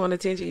 said you want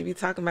attention. You be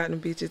talking about them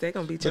bitches. They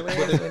gonna beat your But ass.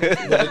 when they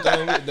see the you.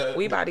 thing is,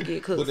 We about to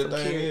get cooked But the some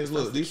thing security- is,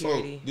 look, some these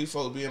security.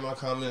 folks be in my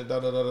comment,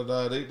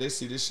 They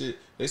see this shit.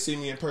 They see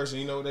me in person.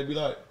 You know what they be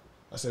like?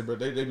 I said, bro,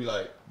 they be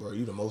like, bro,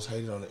 you the most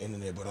hated on the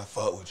internet, but I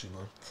fuck with you,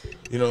 bro.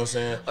 You know what I'm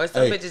saying? Or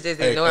some bitches just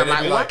ignore and him.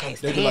 they Like, be oh, I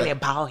can't they be stand like, that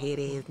bald head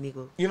ass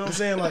nigga. You know what I'm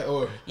saying? Like,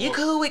 or You or,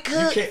 cool with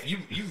Cooks? You can't.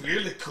 You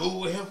really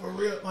cool with him for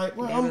real? Like,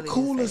 bro, They I'm really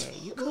cool just as say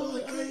that. You fuck. cool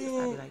with I Cooks? I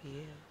am. be like,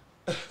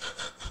 yeah.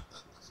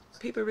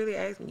 People really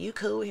ask me, you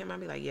cool with him? I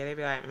be like, yeah. They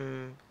be like,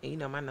 And you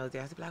know my nose.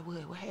 I be like,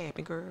 what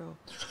happened, girl?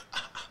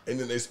 And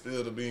then they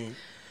spill the bean.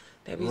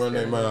 They be Run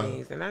their spilling the mouth.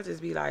 beans, and I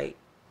just be like,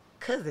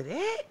 cause of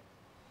that.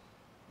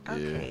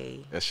 Okay.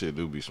 Yeah, that shit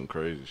do be some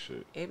crazy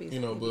shit. It be, You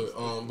know, it be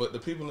stupid. but the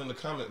people in the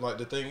comment, like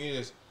the thing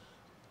is,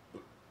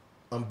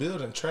 I'm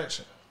building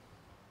traction.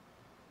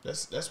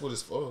 That's what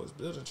it's for. It's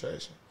building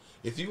traction.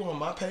 If you on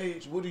my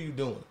page, what are you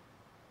doing?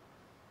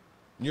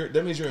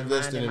 That means you're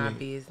investing Minding in my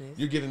me. business.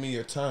 You're giving me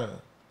your time.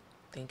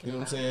 Thinking You know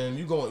what I'm about saying?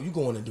 You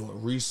going and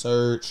doing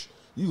research.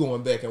 You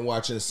going back and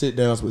watching sit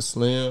downs with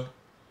Slim.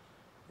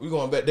 We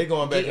going back. They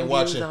going back Getting and views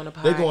watching. on the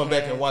They going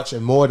back and podcast.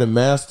 watching More Than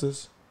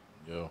Masters.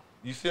 Yeah.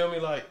 You feel me?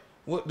 Like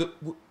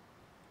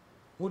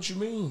what you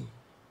mean?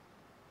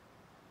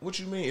 What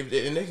you mean?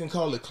 And they can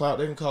call it clout,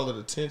 they can call it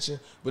attention,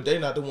 but they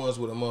not the ones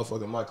with a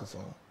motherfucking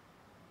microphone.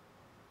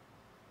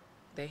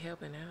 They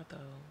helping out though.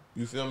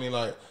 You feel me?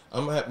 Like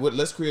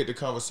let's create the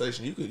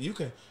conversation.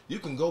 You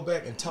can go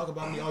back and talk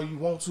about me all you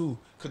want to,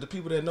 cause the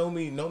people that know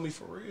me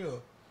for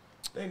real.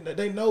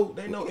 They know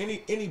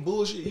any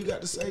bullshit you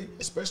got to say,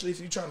 especially if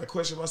you trying to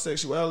question my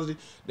sexuality,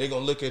 they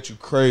gonna look at you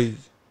crazy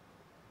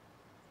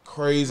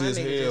My as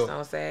nigga hell. just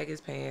don't sag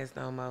his pants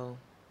no more.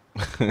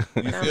 You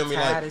feel me?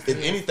 tired Like of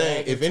seeing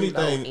sagging too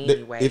low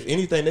anyway. if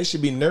anything, they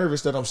should be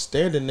nervous that I'm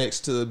standing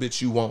next to a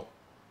bitch you want.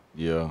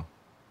 Yeah.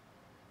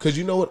 Cause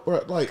you know what,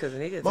 bro, like 'Cause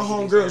niggas my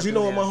think you homegirls, tryna you do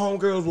know what that. my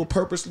homegirls will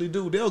purposely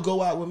do? They'll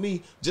go out with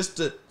me just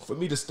for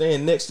me to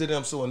stand next to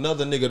them so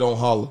another nigga don't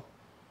holler.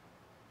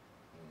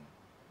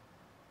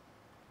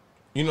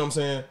 You know what I'm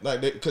saying?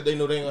 Like, because they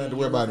know they ain't gonna have to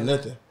worry about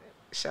nothing.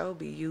 Show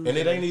be using. And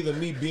it ain't even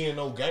me being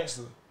no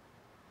gangster.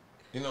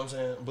 You know what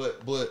I'm saying?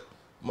 But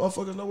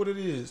motherfuckers know what it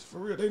is. For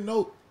real, they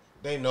know.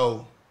 They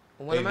know.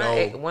 One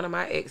of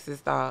my exes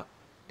thought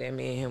that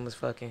me and him was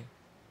fucking.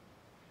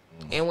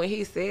 And when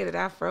he said it,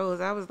 I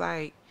froze. I was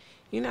like,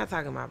 "You're not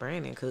talking about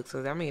Brandon Cooks,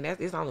 cause I mean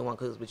it's only one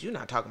Cooks, but you're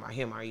not talking about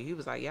him, are you?" He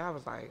was like, "Yeah." I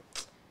was like,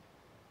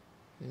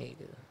 "Nigga."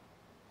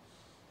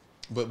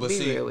 But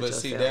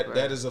see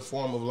that is a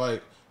form of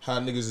like how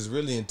niggas is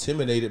really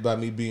intimidated by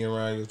me being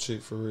around your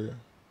chick for real.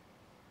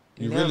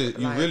 You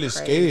really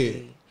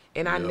scared.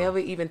 And I never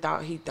even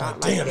thought he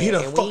thought like damn, that. he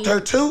done fucked her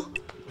too?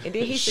 And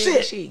then he said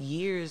that shit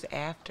years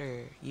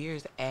after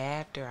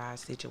our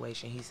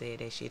situation. He said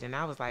that shit. And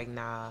I was like,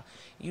 nah,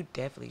 you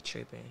definitely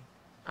tripping.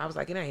 I was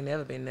like, it ain't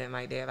never been nothing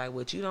like that. Like,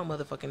 what you don't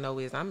motherfucking know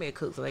is I'm at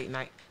Cook's late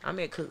night. I'm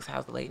at Cook's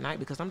house late night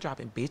because I'm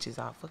dropping bitches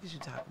off. Fuck is you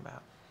talking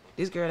about?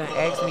 This girl done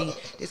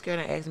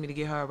asked me to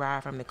get her a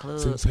ride from the club.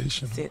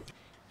 Sensational.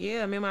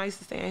 Yeah, remember I used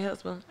to stay in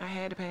Hillsborough? I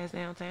had to pass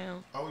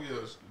downtown. Oh,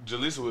 yes.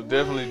 Jaleesa would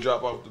definitely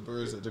drop off the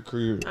birds at the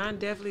crib. I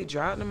definitely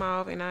dropped them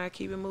off and I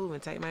keep it moving.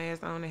 Take my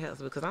ass on to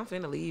Hillsborough because I'm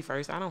finna leave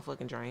first. I don't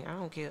fucking drink. I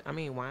don't care. I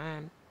mean,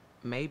 wine,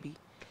 maybe.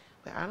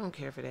 But I don't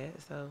care for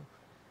that. So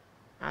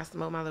I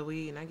smoke my little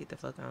weed and I get the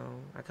fuck on.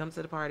 I come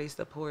to the party,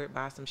 support,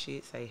 buy some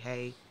shit, say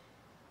hey.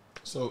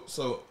 So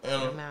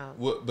Anna,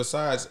 what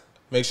besides,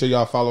 make sure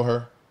y'all follow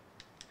her.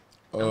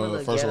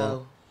 First of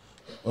all.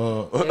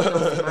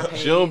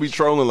 She don't be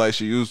trolling like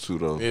she used to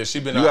though. Yeah, she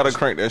been. You gotta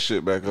crank that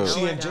shit back up.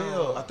 She in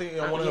jail. I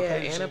think on one of her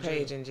pages. Anna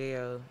Page in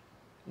jail.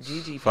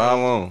 Gigi. For how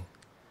long?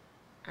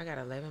 I got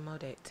 10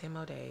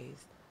 more days.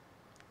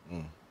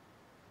 You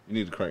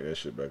need to crank that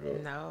shit back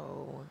up.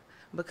 No,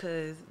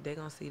 because they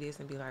gonna see this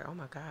and be like, oh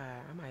my god,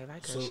 I might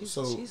like her.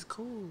 She's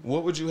cool.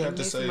 What would you have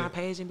to say? My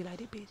page and be like,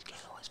 this bitch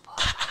ghetto as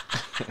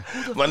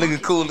fuck. My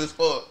nigga cool as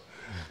fuck.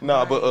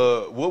 Nah,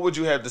 but what would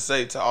you have to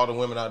say to all the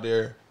women out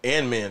there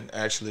and men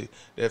actually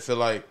that feel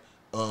like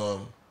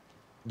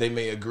they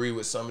may agree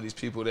with some of these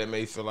people that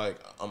may feel like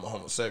I'm a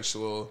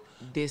homosexual?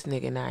 This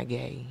nigga not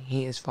gay.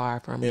 He is far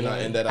from gay.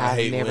 And that I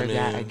hate women. I've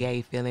never got a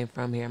gay feeling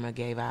from him, a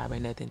gay vibe or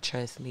nothing.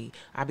 Trust me.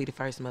 I'll be the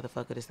first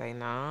motherfucker to say,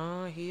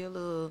 nah, he a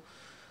little,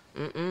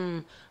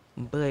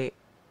 But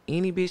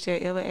any bitch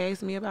that ever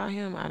asked me about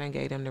him, I done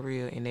gave them the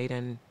real, and they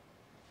done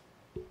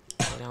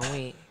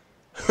went.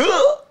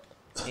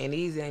 And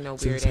these ain't no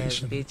weird ass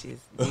bitches.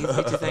 These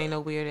bitches ain't no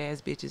weird ass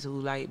bitches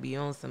who like be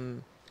on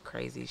some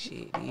crazy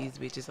shit. These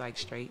bitches like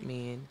straight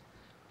men.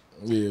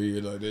 Yeah,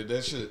 like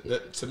that shit.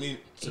 That to me,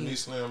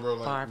 Slim, bro,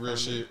 like real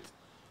shit.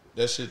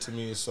 That shit to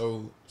me is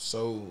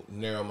so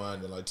narrow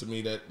minded. Like to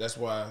me, that's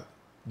why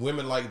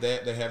women like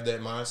that have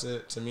that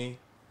mindset. To me,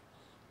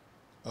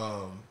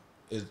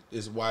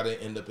 is why they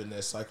end up in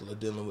that cycle of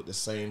dealing with the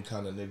same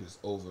kind of niggas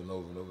over and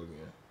over and over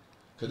again.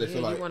 Because they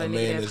feel like a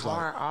man is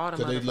like,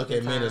 because they look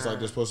at men as like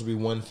they're supposed to be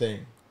one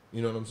thing.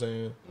 You know what I'm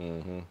saying?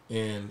 Mm-hmm.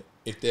 And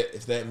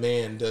if that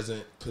man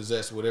doesn't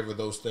possess whatever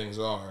those things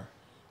are,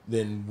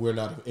 then we're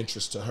not of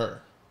interest to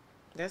her.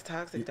 That's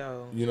toxic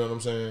though. You know what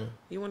I'm saying?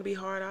 You want to be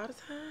hard all the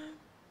time?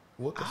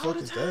 What the fuck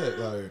is that?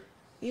 Like,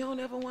 you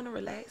don't ever want to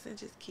relax and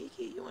just kick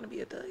it. You want to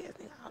be a thug ass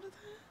nigga all the time.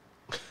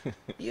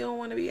 You don't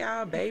want to be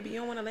our baby. You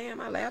don't want to lay in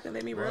my lap and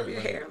let me rub your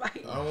hair.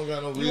 Like, I don't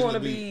got no reason. You want to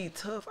be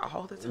tough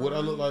all the time. What I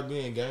look like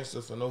being gangster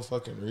for no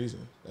fucking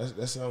reason.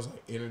 That sounds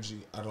like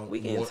energy I don't. We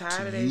getting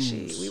tired of that use.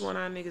 shit. We want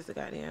our niggas to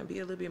goddamn be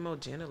a little bit more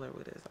gentler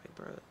with us, like,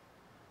 bro.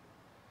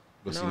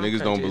 But see, niggas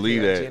don't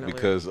believe that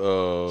because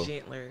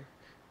gentler.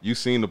 You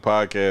seen the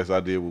podcast I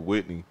did with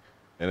Whitney,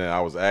 and then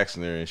I was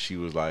asking her, and she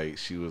was like,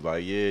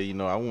 yeah, you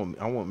know, I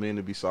want men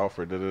to be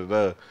softer, da da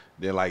da.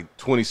 Then like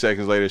 20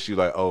 seconds later, she was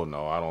like, oh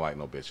no, I don't like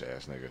no bitch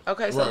ass nigga.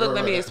 Okay, so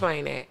let me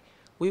explain that.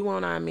 We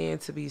want our men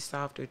to be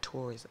softer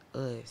towards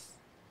us.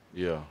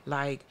 Yeah.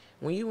 Like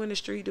when you in the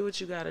street, do what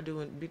you gotta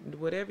do, and be,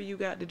 whatever you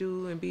got to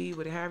do, and be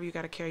however you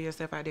gotta carry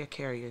yourself out there,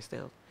 carry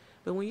yourself.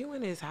 But when you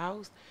in this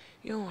house,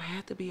 you don't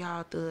have to be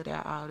all thugged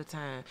out all the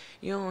time.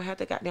 You don't have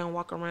to goddamn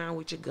walk around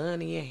with your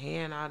gun in your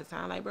hand all the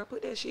time. Like, bro,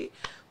 put that shit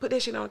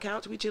on the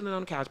couch. We chilling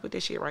on the couch. Put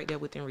that shit right there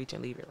within reach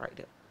and leave it right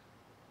there.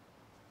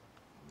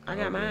 I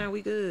got mine.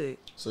 We good.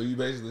 So you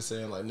basically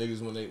saying like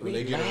niggas when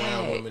they get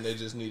around women, they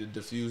just need to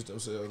diffuse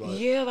themselves. Like,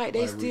 yeah, like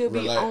they still be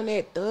relax. on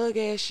that thug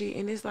ass shit,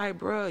 and it's like,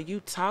 bro, you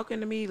talking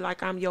to me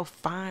like I'm your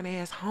fine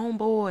ass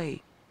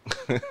homeboy.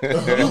 We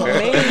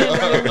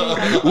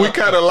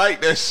kind of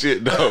like that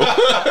shit though.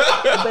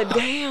 But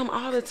damn,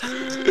 all the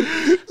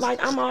time, like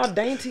I'm all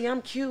dainty,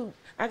 I'm cute.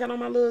 I got on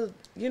my little,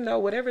 you know,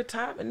 whatever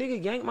top. A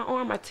nigga yank my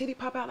arm, my titty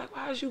pop out. Like,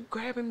 why is you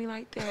grabbing me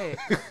like that?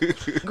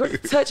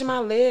 Touching my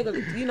leg, or,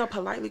 you know,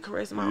 politely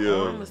caressing my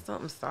arm or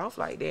something soft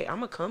like that.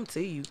 I'ma come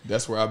to you.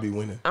 That's where I be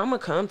winning. I'ma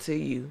come to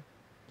you.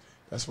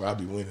 That's where I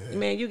be winning.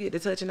 Man, you get to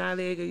touching our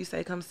leg, or you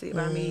say, come sit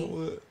by me.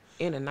 What?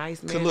 In a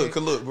nice manner.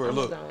 Look, bro,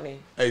 look.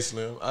 Hey,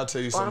 Slim, I'll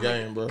tell you some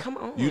game, bro. Come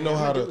on. You know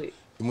how to,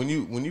 when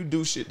you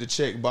do shit to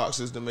check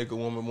boxes to make a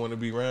woman want to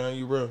be around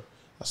you, bro,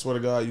 I swear to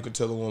God, you can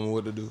tell a woman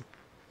what to do.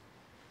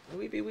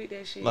 We be with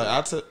that shit. Like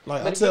I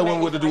But if tell you women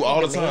make what to it do like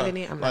all you the time.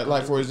 demanding it, I'm not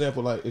Like gonna for do it.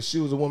 example, like if she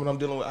was a woman I'm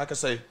dealing with, I could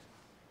say,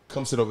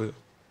 "Come sit over here."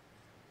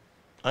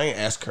 I ain't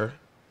ask her.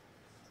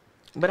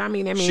 But I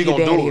mean, that She means your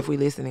gonna do daddy it. if we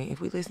listening.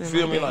 If we listening,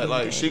 Feel me? that,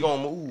 Like your she daddy.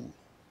 gonna move.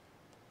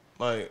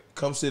 Like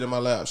come sit in my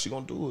lap. She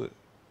gonna do it.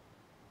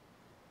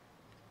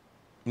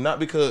 Not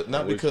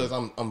because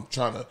I'm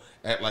trying to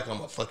act like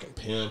I'm a fucking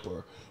pimp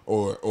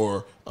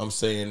or I'm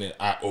saying that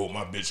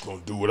my bitch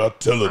gonna do what I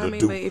tell her I to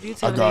mean, do. but if you I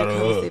tell me got to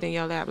come her. sit in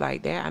your lap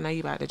like that, I know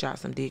you about to drop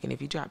some dick, and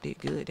if you drop dick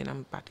good, then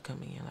I'm about to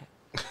come in your lap.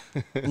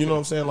 You know what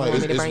I'm saying? You Like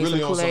want me to it's bring really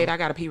some on Kool-Aid? some. I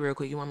gotta pee real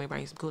quick. You want me to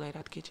bring some Kool-Aid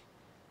out the kitchen?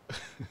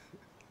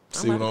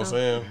 See what I'm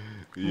saying?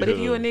 But if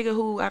you a nigga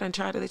who I done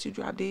tried to let you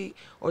drop dick,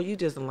 or you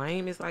just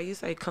lame, it's like you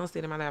say, come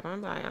sit in my lap.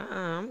 I'm like,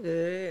 I'm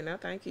good. No,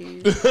 thank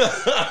you.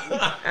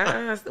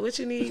 What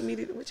you need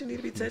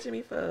to be touching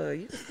me for?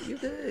 You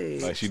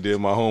good. Like she did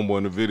my homeboy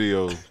in the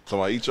video. Talking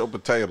about eat your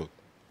potato.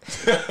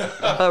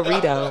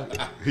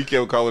 Burrito. He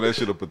kept calling that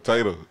shit a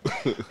potato.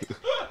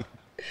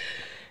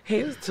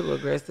 He was too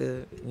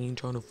aggressive. You ain't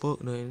trying to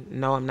fuck nothing.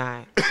 No, I'm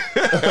not.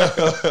 You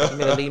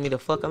better leave me the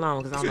fuck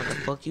alone, because I don't know what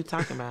the fuck you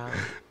talking about.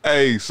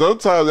 Hey,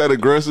 sometimes that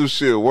aggressive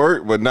shit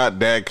work, but not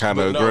that kind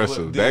of But no,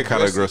 aggressive. but That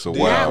kind of aggressive. the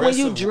Wow. Not when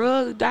you aggressive-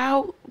 drugged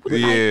out. Like,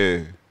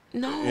 Yeah.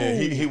 no. Yeah,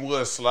 he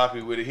was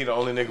sloppy with it. He the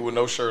only nigga with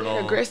no shirt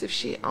on. Aggressive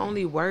shit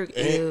only work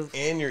if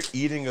And you're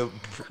eating a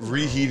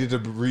reheated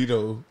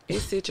burrito.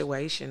 it's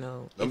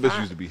situational. Them If bitches I-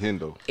 used to be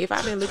Hendo. If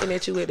I've been looking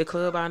at you at the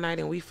club all night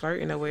and we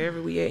flirting or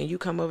wherever we at, and you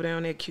come over there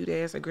on that cute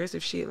ass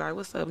aggressive shit, like,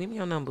 what's up? Give me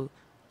your number.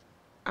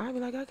 I'll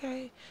be like,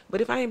 okay. But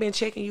if I ain't been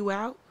checking you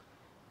out,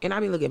 and I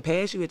be looking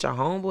past you at your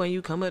homeboy, and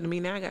you come up to me,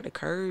 now I got to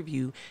curve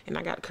you, and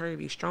I got to curve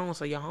you strong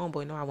so your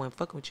homeboy know I wasn't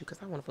fucking with you,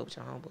 because I want to fuck with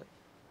your homeboy.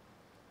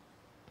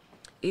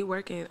 It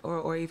working,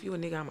 or if you a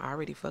nigga I'm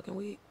already fucking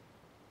with,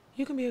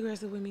 you can be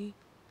aggressive with me.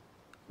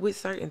 With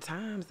certain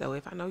times, though,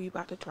 if I know you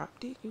about to drop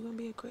dick, you gonna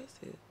be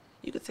aggressive.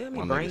 You could tell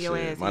me, bring your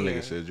ass My here.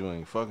 nigga said you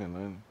ain't fucking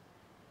nothing.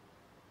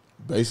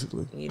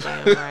 Basically. You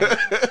damn right.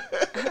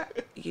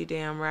 You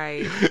damn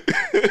right.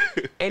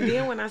 And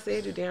then when I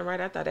said you damn right,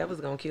 I thought that was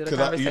gonna kill the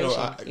conversation.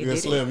 It didn't.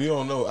 Slim, you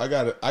don't know. I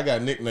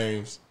got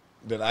nicknames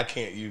that I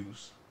can't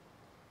use.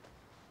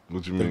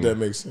 What you If mean? that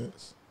makes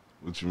sense.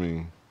 What you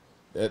mean?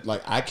 That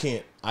like I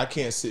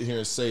can't sit here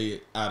and say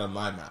it out of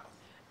my mouth.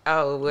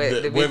 Oh, what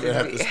That the women bitches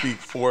have be- to speak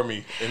for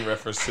me in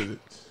reference to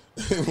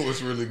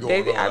what's really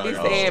going on. I be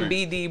out here. saying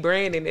BD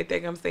Brandon. They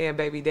think I'm saying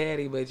baby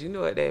daddy, but you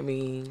know what that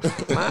means.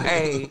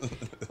 My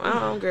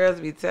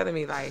homegirls be telling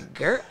me like,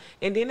 girl.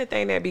 And then the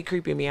thing that be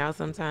creeping me out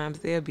sometimes,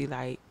 they'll be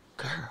like,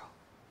 girl,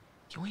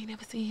 you ain't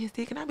never seen his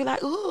dick, and I be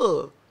like,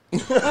 ugh.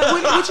 Like,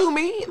 what you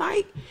mean?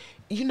 Like,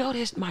 you know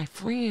that's my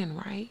friend,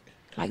 right?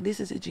 Like, this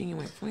is a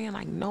genuine friend.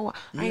 Like, no,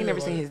 I ain't never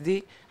seen his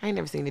dick. I ain't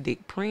never seen the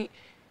dick print.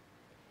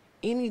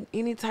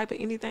 Any type of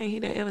anything he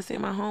done ever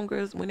sent my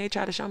homegirls, when they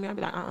try to show me, I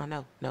be like,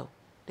 no,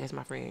 that's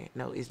my friend.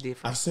 No, it's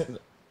different. I've sent.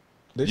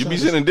 You be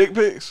sending dick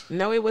pics?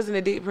 No, it wasn't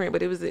a dick print,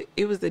 but it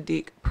was a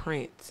dick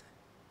print.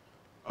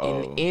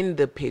 And in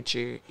the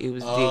picture, it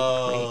was dick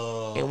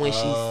print. And when she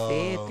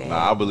said that,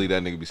 Nah, I believe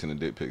that nigga be sending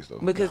dick pics though.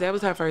 because that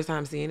was her first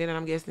time seeing it, and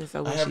I'm guessing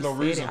so. When I have she no said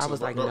reason. it, I was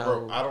to, like, bro, no.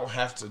 bro, I don't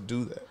have to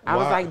do that. I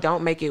was Why? like,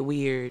 don't make it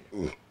weird.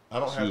 I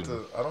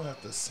don't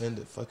have to send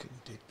a fucking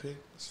dick pic.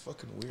 It's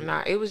fucking weird.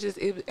 Nah,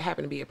 it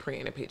happened to be a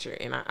print in a picture,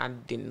 and I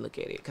didn't look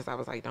at it because I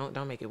was like,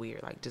 don't make it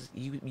weird. Like, just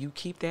you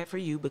keep that for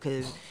you,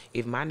 because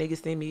if my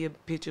nigga send me a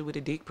picture with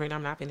a dick print,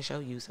 I'm not gonna show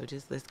you. So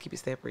just let's keep it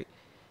separate.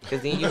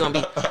 Because then you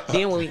gonna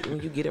be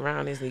when you get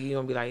around this nigga, you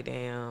gonna be like,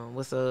 damn,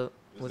 what's up?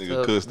 What's nigga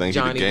up, Kuss think he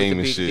the Johnny game with and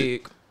the big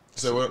shit. dick?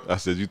 So what? I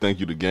said you think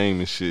you the game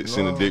and shit.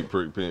 Send a dick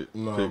pic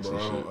No, pics bro,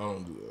 and I shit.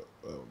 don't do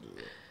that. I don't do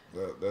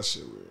that. That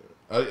shit weird.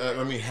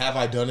 I mean, have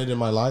I done it in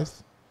my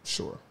life?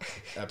 Sure,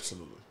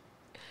 absolutely.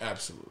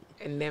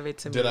 And never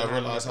to me. Did I and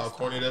realize never how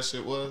corny stopped. that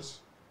shit was?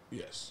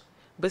 Yes.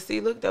 But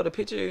see, look though, the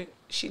picture,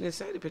 she didn't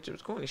say the picture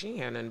was corny. She ain't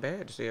had nothing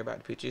bad to say about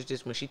the picture. It's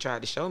just when she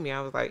tried to show me,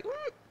 I was like,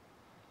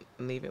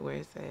 leave it where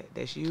it's at.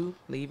 That's you.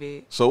 Leave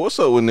it. So what's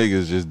up with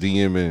niggas just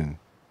DMing?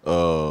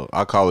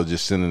 I call it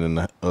just sending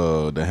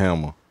the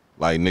hammer.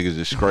 Like niggas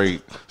just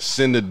straight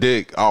send a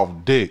dick off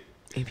dick.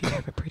 If you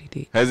have a pretty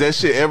dick. Has that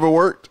shit ever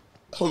worked?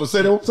 Hold on,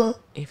 say that one time.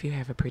 If you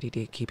have a pretty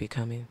dick, keep it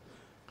coming.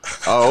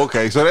 Oh,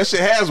 okay. So that shit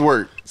has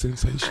worked.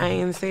 Sensation. I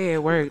ain't say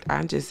it worked.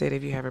 I just said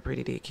if you have a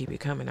pretty dick, keep it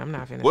coming. I'm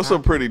not finna. What's a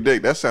talk. pretty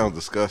dick? That sounds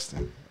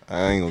disgusting.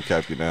 I ain't gonna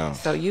cap you down.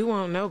 So you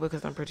won't know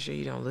because I'm pretty sure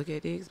you don't look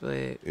at dicks,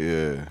 but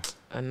Yeah.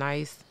 a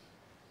nice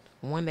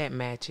one that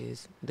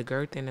matches, the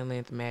girth and the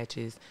length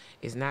matches.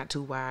 It's not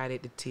too wide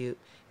at the tip.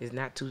 It's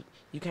not too.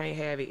 You can't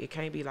have it. It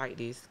can't be like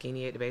this,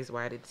 skinny at the base,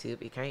 wide at the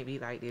tip. It can't be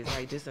like this.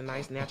 Like just a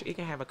nice natural. It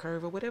can have a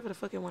curve or whatever the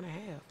fuck it want to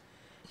have.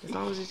 As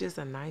long as it's just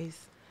a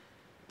nice,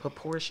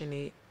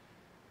 proportionate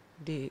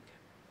dick.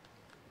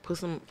 Put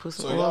some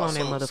So oil y'all- on that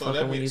so motherfucker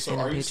that when you means- so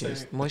send are the you pictures.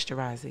 saying-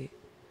 Moisturize it.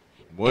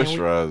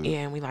 Moisturize it.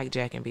 And we like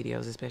jacking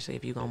videos, especially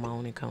if you gonna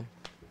moan and come.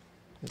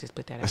 Just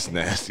put that out That's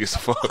there. nasty as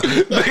fuck.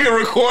 Nigga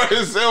record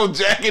himself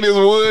jacking his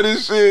wood and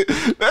shit.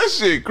 That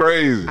shit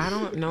crazy. I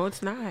don't know.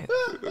 It's not.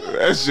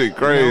 That shit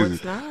crazy.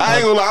 it's not. I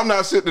ain't gonna lie. I'm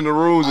not sitting in the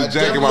rooms and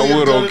jacking my definitely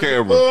wood have on done it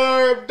camera. before.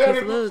 I've done it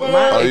 'Cause look, before.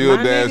 my- Oh, if you a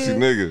my nasty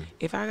nigga.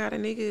 If I got a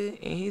nigga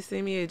and he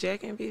send me a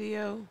jacking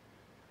video,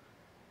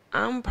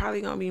 I'm probably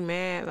gonna be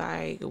mad.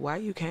 Like, why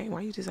you came? Why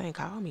you just ain't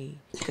call me?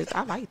 Because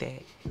I like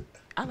that.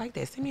 I like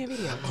that. Send me a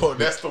video. Oh,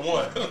 that's the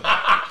one.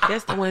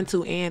 That's the 1,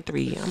 2, and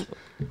 3.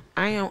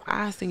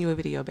 I send you a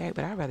video back,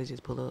 but I'd rather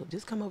just pull up.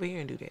 Just come over here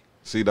and do that.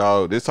 See,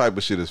 dog, this type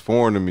of shit is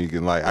foreign to me.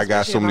 And like, I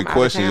got Especially so if many I'm out of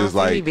questions. town, It's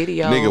send me like,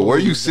 videos. nigga, where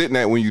you sitting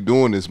at when you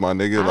doing this, my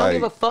nigga? I don't Like,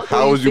 give a fuck.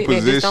 how was you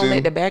sitting there. Just don't let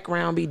positioned? the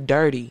background be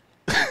dirty.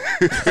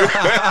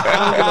 I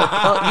don't give a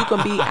fuck. You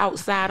can be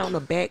outside on the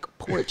back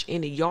porch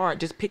in the yard.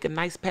 Just pick a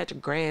nice patch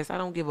of grass. I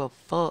don't give a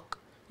fuck.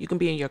 You can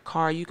be in your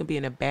car. You can be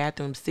in the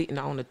bathroom sitting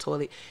on the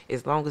toilet.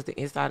 As long as the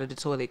inside of the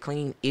toilet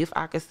clean. If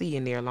I can see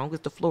in there. As long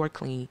as the floor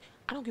clean.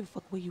 I don't give a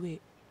fuck where you at.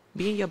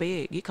 Be in your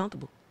bed. Get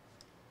comfortable.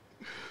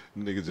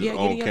 Nigga just Yeah, get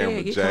on in your camera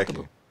bed. Get jacking.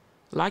 comfortable.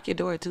 Lock your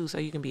door too so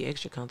you can be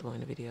extra comfortable in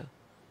the video.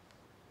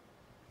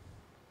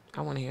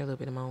 I want to hear a little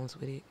bit of moans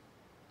with it.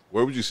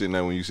 Where was you sitting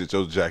at when you sit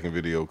your jacking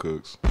video,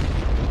 Cooks?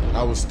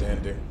 I was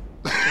standing.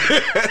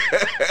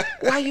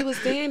 Why you was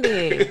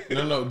standing?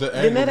 No, the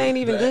Then angle. that ain't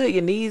even good.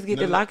 Your knees get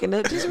to locking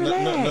up. Just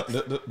relax.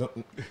 No.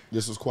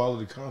 This was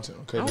quality content.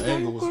 Okay,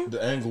 Okay,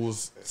 the angle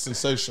was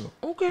sensational.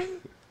 Okay.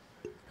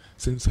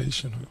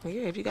 Sensational.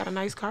 Yeah, if you got a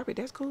nice carpet,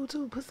 that's cool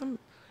too. Put some.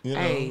 You know,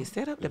 Hey,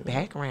 set up the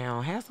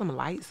background. Have some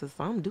lights or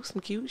something. Do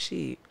some cute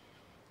shit.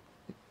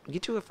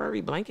 Get you a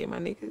furry blanket, my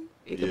nigga.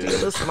 It could be a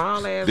little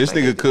small ass. This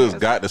blanket. nigga Just Cooks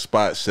have got the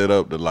spot set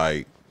up to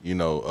like, you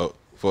know,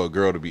 for a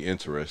girl to be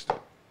interested.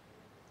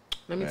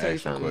 Let me tell you Ask you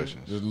something.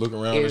 questions. just look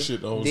around and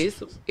shit.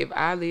 If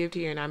I lived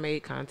here and I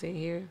made content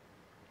here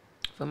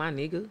for my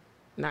nigga,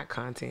 not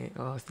content.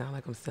 Oh, it sound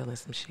like I'm selling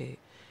some shit.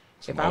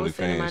 Some If I was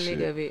sending my OnlyFans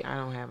nigga a video, I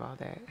don't have all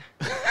that.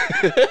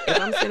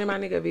 If I'm sending my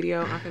nigga a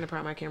video, I'm finna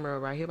prop my camera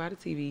right here by the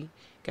TV,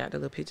 got the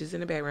little pictures in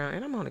the background,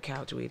 and I'm on the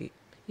couch with it.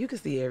 You can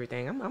see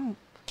everything. I'm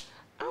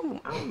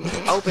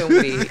open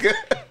with it.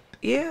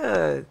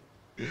 Yeah.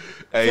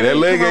 Hey, So that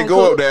you leg come ain't on, go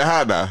Cook. up that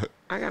high now.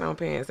 I got on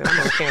pants and I'm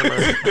on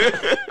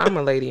camera. I'm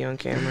a lady on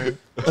camera.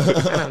 I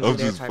don't do I'm that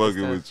just type of fucking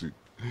stuff. with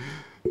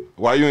you.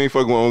 Why you ain't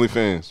fucking with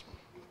OnlyFans?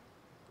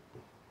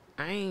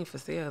 I ain't for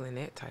sale in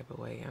that type of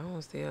way. I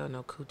don't sell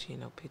no coochie,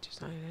 no pictures.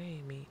 That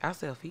ain't me. I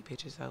sell feet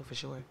pictures though, for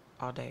sure,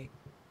 all day.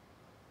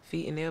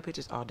 Feet and nail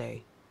pictures all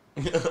day.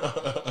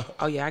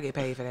 Oh yeah, I get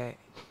paid for that.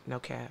 No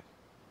cap.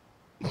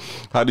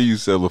 How do you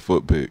sell a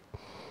foot pic?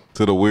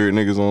 To the weird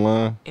niggas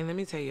online? And let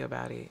me tell you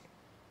about it.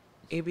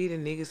 It be the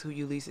niggas who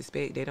you least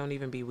expect. They don't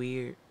even be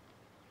weird.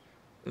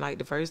 Like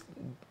the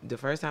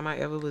first time I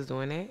ever was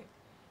doing that,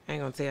 I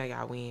ain't gonna tell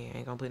y'all when. I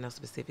ain't gonna put no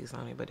specifics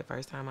on it. But the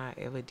first time I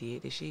ever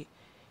did this shit,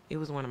 it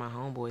was one of my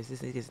homeboys.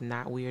 This nigga's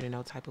not weird in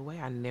no type of way.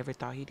 I never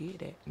thought he did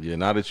that. Yeah,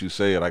 now that you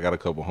say it, I got a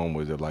couple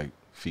homeboys that like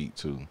feet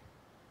too.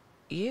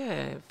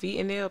 Yeah, feet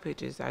and nail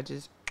pictures. I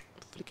just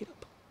flick it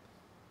up.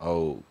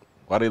 Oh,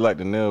 why they like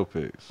the nail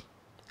pics?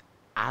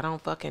 I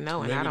don't fucking know,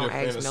 and Maybe I don't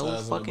they're ask no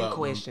fantasizing fucking about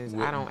questions.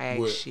 what- I don't ask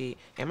what- shit.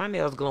 And my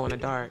nails glow in the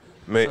dark.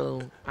 Man,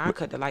 So I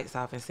cut the lights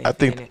off and send I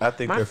think feet I in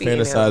think My they're feet and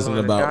nails glow fantasizing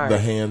in about dark. the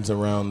hands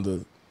around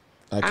the.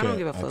 I don't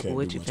give a I fuck can't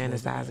what do you much more than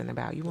fantasizing that.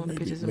 about. You want the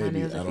Maybe- pictures of my maybe,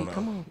 nails I and don't feet?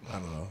 Come know. on. I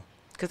don't know.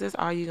 Because that's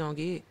all you going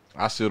to get.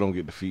 I still don't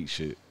get the feet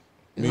shit.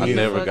 Me I neither.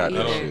 never Fuck got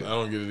that either. shit. I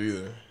don't get it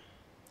either.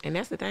 And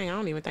that's the thing. I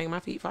don't even think my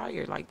feet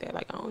fire like that.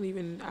 Like, I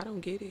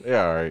don't get it.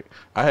 Yeah, all right.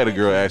 I had a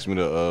girl ask me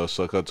to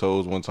suck her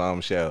toes one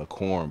time. She had a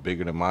corn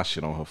bigger than my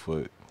shit on her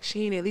foot.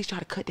 She ain't at least try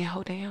to cut that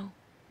hoe down.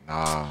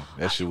 Nah,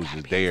 that shit was gotta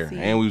just be there. sick.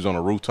 And we was on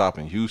a rooftop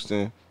in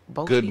Houston.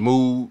 Both Good feet?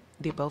 mood.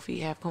 Did both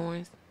feet have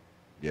corns?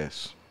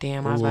 Yes.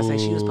 Damn, I was about to say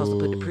she was supposed to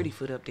put the pretty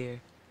foot up there.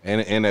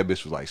 And that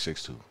bitch was like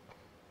 6'2".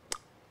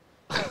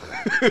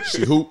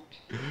 She hoop.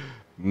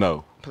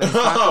 No. Play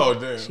soccer. Oh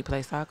damn. She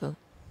play soccer.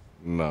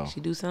 No. She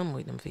do something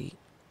with them feet.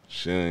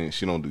 She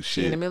don't do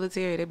She in the shit.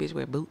 military, that bitch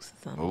wear boots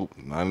or something. Nope,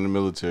 not in the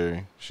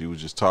military. She was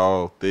just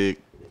tall, thick.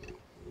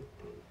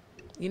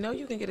 You know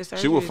you can get a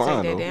surgery She was to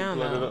fine, take that though. down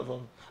Light it though. up for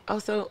me. Oh,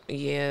 so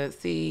yeah,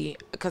 see,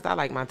 cause I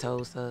like my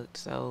toes sucked,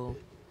 so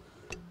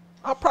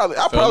I probably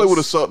would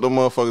have sucked them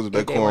motherfuckers if that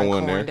if they corn weren't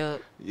wasn't corned there.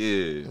 up.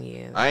 Yeah.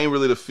 Yeah. I ain't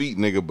really the feet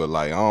nigga, but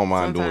like I don't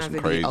mind doing Sometimes some it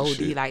be crazy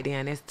OD shit. like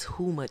damn, that's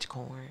too much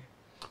corn.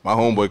 My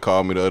homeboy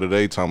called me the other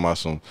day talking about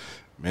some,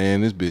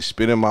 man, this bitch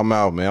spit in my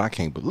mouth, man. I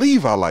can't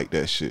believe I like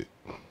that shit.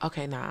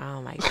 Okay, nah, I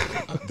don't like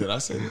that. Did I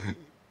say that?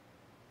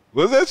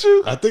 Was that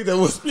you? I think that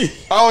was me.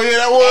 Oh yeah,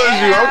 that was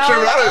you.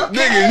 I'm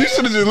tripping. Nigga, you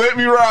should have just let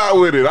me ride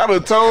with it. I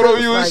done told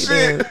on you and Like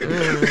shit.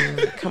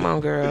 that. Come on,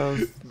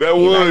 girls. That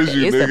You was like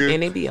you, It's nigga.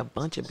 and it be a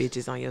bunch of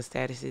bitches on your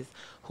statuses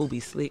who be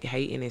slick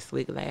hating and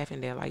slick laughing.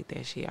 They like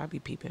that shit. I be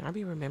peeping. I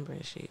be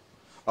remembering shit.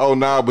 Oh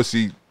nah, but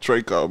see,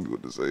 Trey called me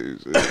with the same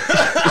shit.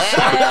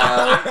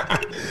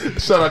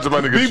 Shout out to my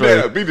nigga Beat Trey.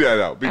 that out. Beat that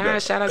out. Beat Ah,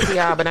 that. shout out to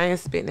y'all, but I ain't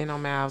spitting in no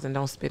mouths and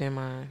don't spit in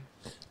mine.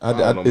 don't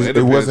know, man. It It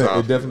depends wasn't. how I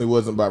It definitely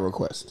wasn't by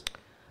request.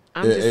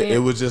 I'm just saying. It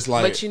was just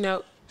like But you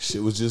know,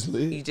 Shit was just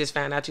lit. You just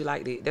found out you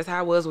liked it. That's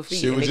how it was with feet.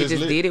 Shit And was nigga just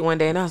just lit. did it one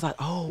day, and I was like,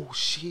 oh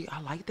shit,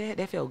 I like that.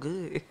 That felt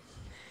good.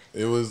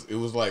 It was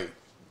like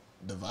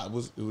the vibe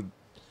was. It would.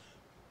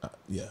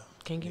 Yeah.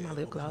 Can't get my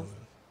lip gloss.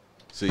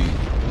 See,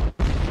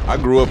 I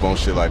grew up on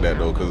shit like that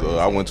though, cause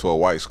I went to a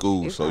white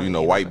school, It's so you not know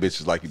even white like-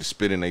 bitches like you to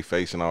spit in their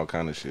face and all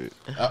kind of shit.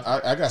 I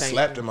got Thank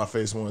slapped you. in my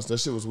face once. That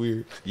shit was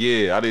weird.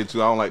 Yeah, I did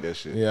too. I don't like that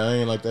shit. Yeah, I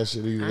ain't like that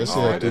shit either. That I shit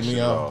don't like threw that shit me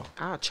at off.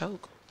 all. I'll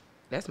choke.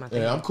 That's my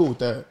thing. Yeah, I'm cool with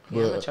that.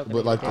 Yeah, I'ma choke a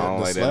But nigga like down. I don't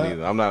the like slap, that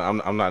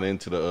neither. I'm not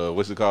into the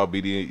what's it called,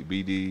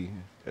 BDSM.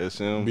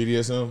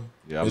 BDSM.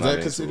 Yeah, I'm is not that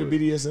into considered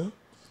it. BDSM?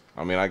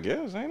 I mean, I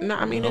guess ain't it? No,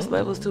 I mean there's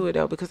levels to it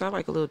though because I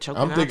like a little choke.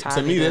 I'm thinking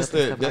to me that's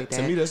that.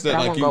 To me that's that.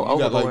 Like you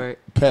got like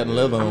patent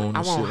leather on. I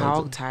and won't shit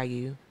hog like tie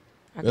you.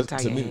 I can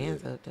That's- tie to your me,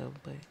 hands up though,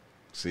 but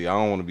See, I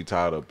don't want to be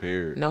tied up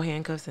here. no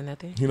handcuffs or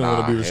nothing. You don't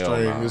want to be Nah, hell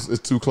restrained. nah.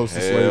 It's too close to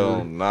Hell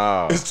slavery.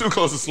 nah. It's too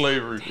close to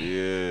slavery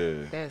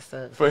Yeah. That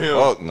sucks. for him.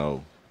 Fuck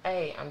no.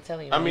 Hey, I'm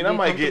telling you. I when mean,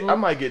 you I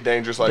might get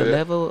dangerous like the that.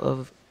 level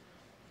of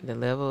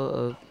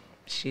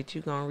shit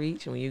you gonna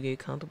reach when you get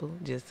comfortable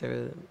just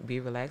to be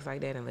relaxed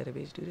like that and let a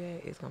bitch do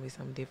that, it's gonna be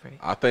something different.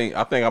 I think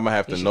I'm gonna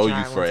have You to should know try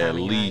you it for one time at in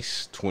your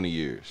least 20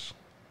 years.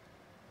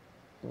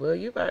 Well,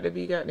 you about to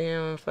be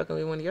goddamn fucking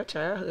with one of your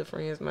childhood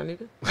friends, my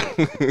nigga.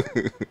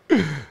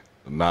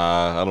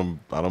 Nah,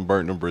 I done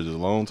burnt them bridges a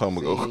long time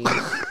ago. See?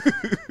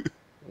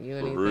 You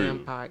and these real.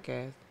 damn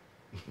podcasts.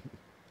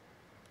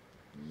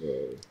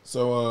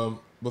 So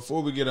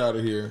before we get out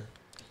of here,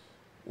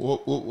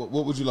 what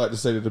would you like to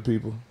say to the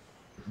people,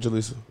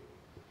 Jaleesa?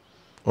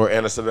 Or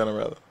Anna Savannah,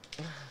 rather.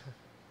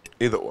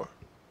 Either or.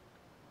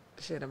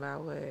 Shit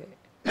about what?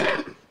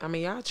 I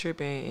mean, y'all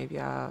tripping if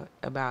y'all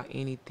about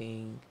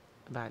anything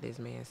about this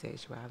man's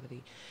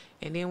sexuality.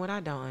 And then what I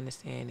don't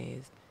understand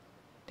is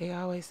they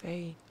always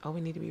say, oh,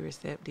 we need to be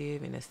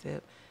receptive and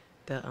accept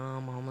the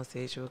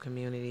homosexual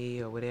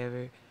community or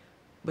whatever.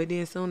 But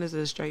then as soon as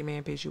a straight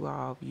man pisses you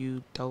off,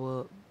 you throw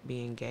up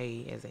being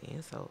gay as an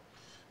insult.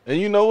 And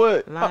you know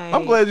what? Like,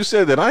 I'm glad you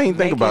said that. I ain't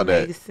think about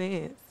that. Makes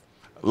sense.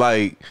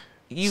 Like,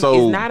 You, so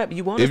it's not a,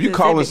 you want if us you to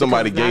calling accept it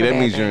somebody because it's gay, not a that bad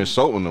means you're thing.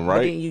 insulting them, But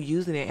right? then you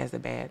using it as a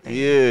bad thing.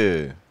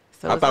 Yeah.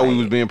 So I it's thought we like-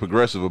 was being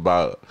progressive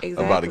about the gay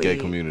Exactly.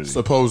 community.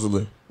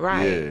 Supposedly.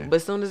 Right. Yeah. But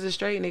as soon as a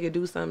straight nigga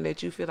do something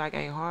that you feel like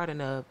ain't hard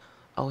enough,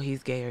 oh,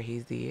 he's gay or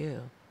he's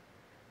DL.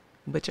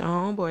 But your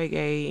homeboy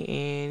gay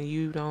and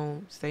you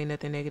don't say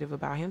nothing negative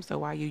about him, so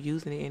why you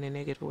using it in a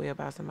negative way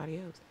about somebody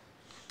else?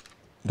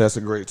 That's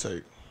a great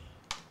take.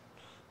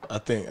 I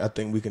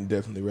think we can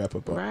definitely wrap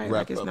up. Right, Wrap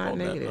like it's up not on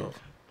that negative. note.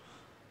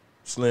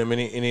 Slim,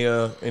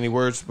 any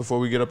words before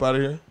we get up out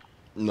of here?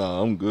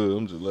 Nah, I'm good.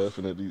 I'm just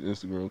laughing at these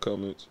Instagram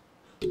comments.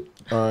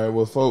 All right,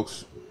 well,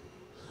 folks,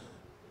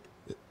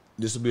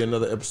 this will be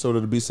another episode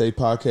of the Be Safe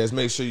Podcast.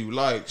 Make sure you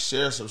like,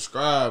 share,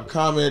 subscribe,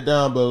 comment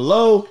down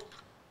below,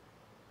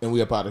 and we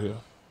up out of here.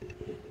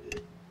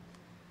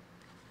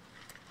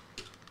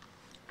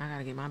 I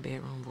gotta get my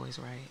bedroom voice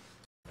right.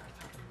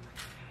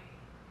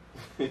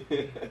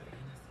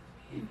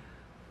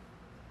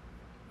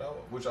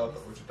 What y'all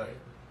what you think?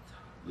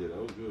 Yeah, that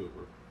was good,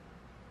 bro.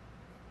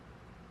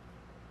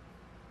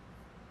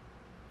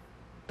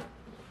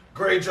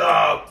 Great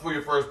job for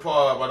your first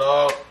pod, my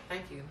dog.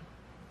 Thank you.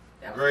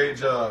 Great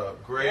job.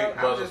 Great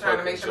I was just trying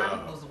to make motherfucking sure my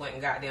job. nipples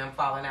wasn't goddamn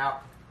falling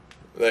out.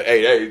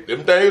 Hey,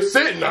 them things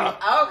sitting now.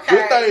 Okay.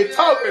 This thing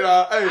talking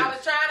now. Hey, I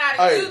was trying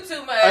not to do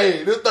too much.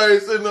 Hey, this thing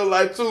sitting there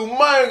like 2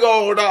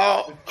 mango,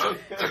 dog. What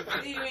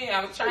do you mean?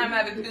 I was trying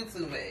not to do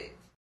too much.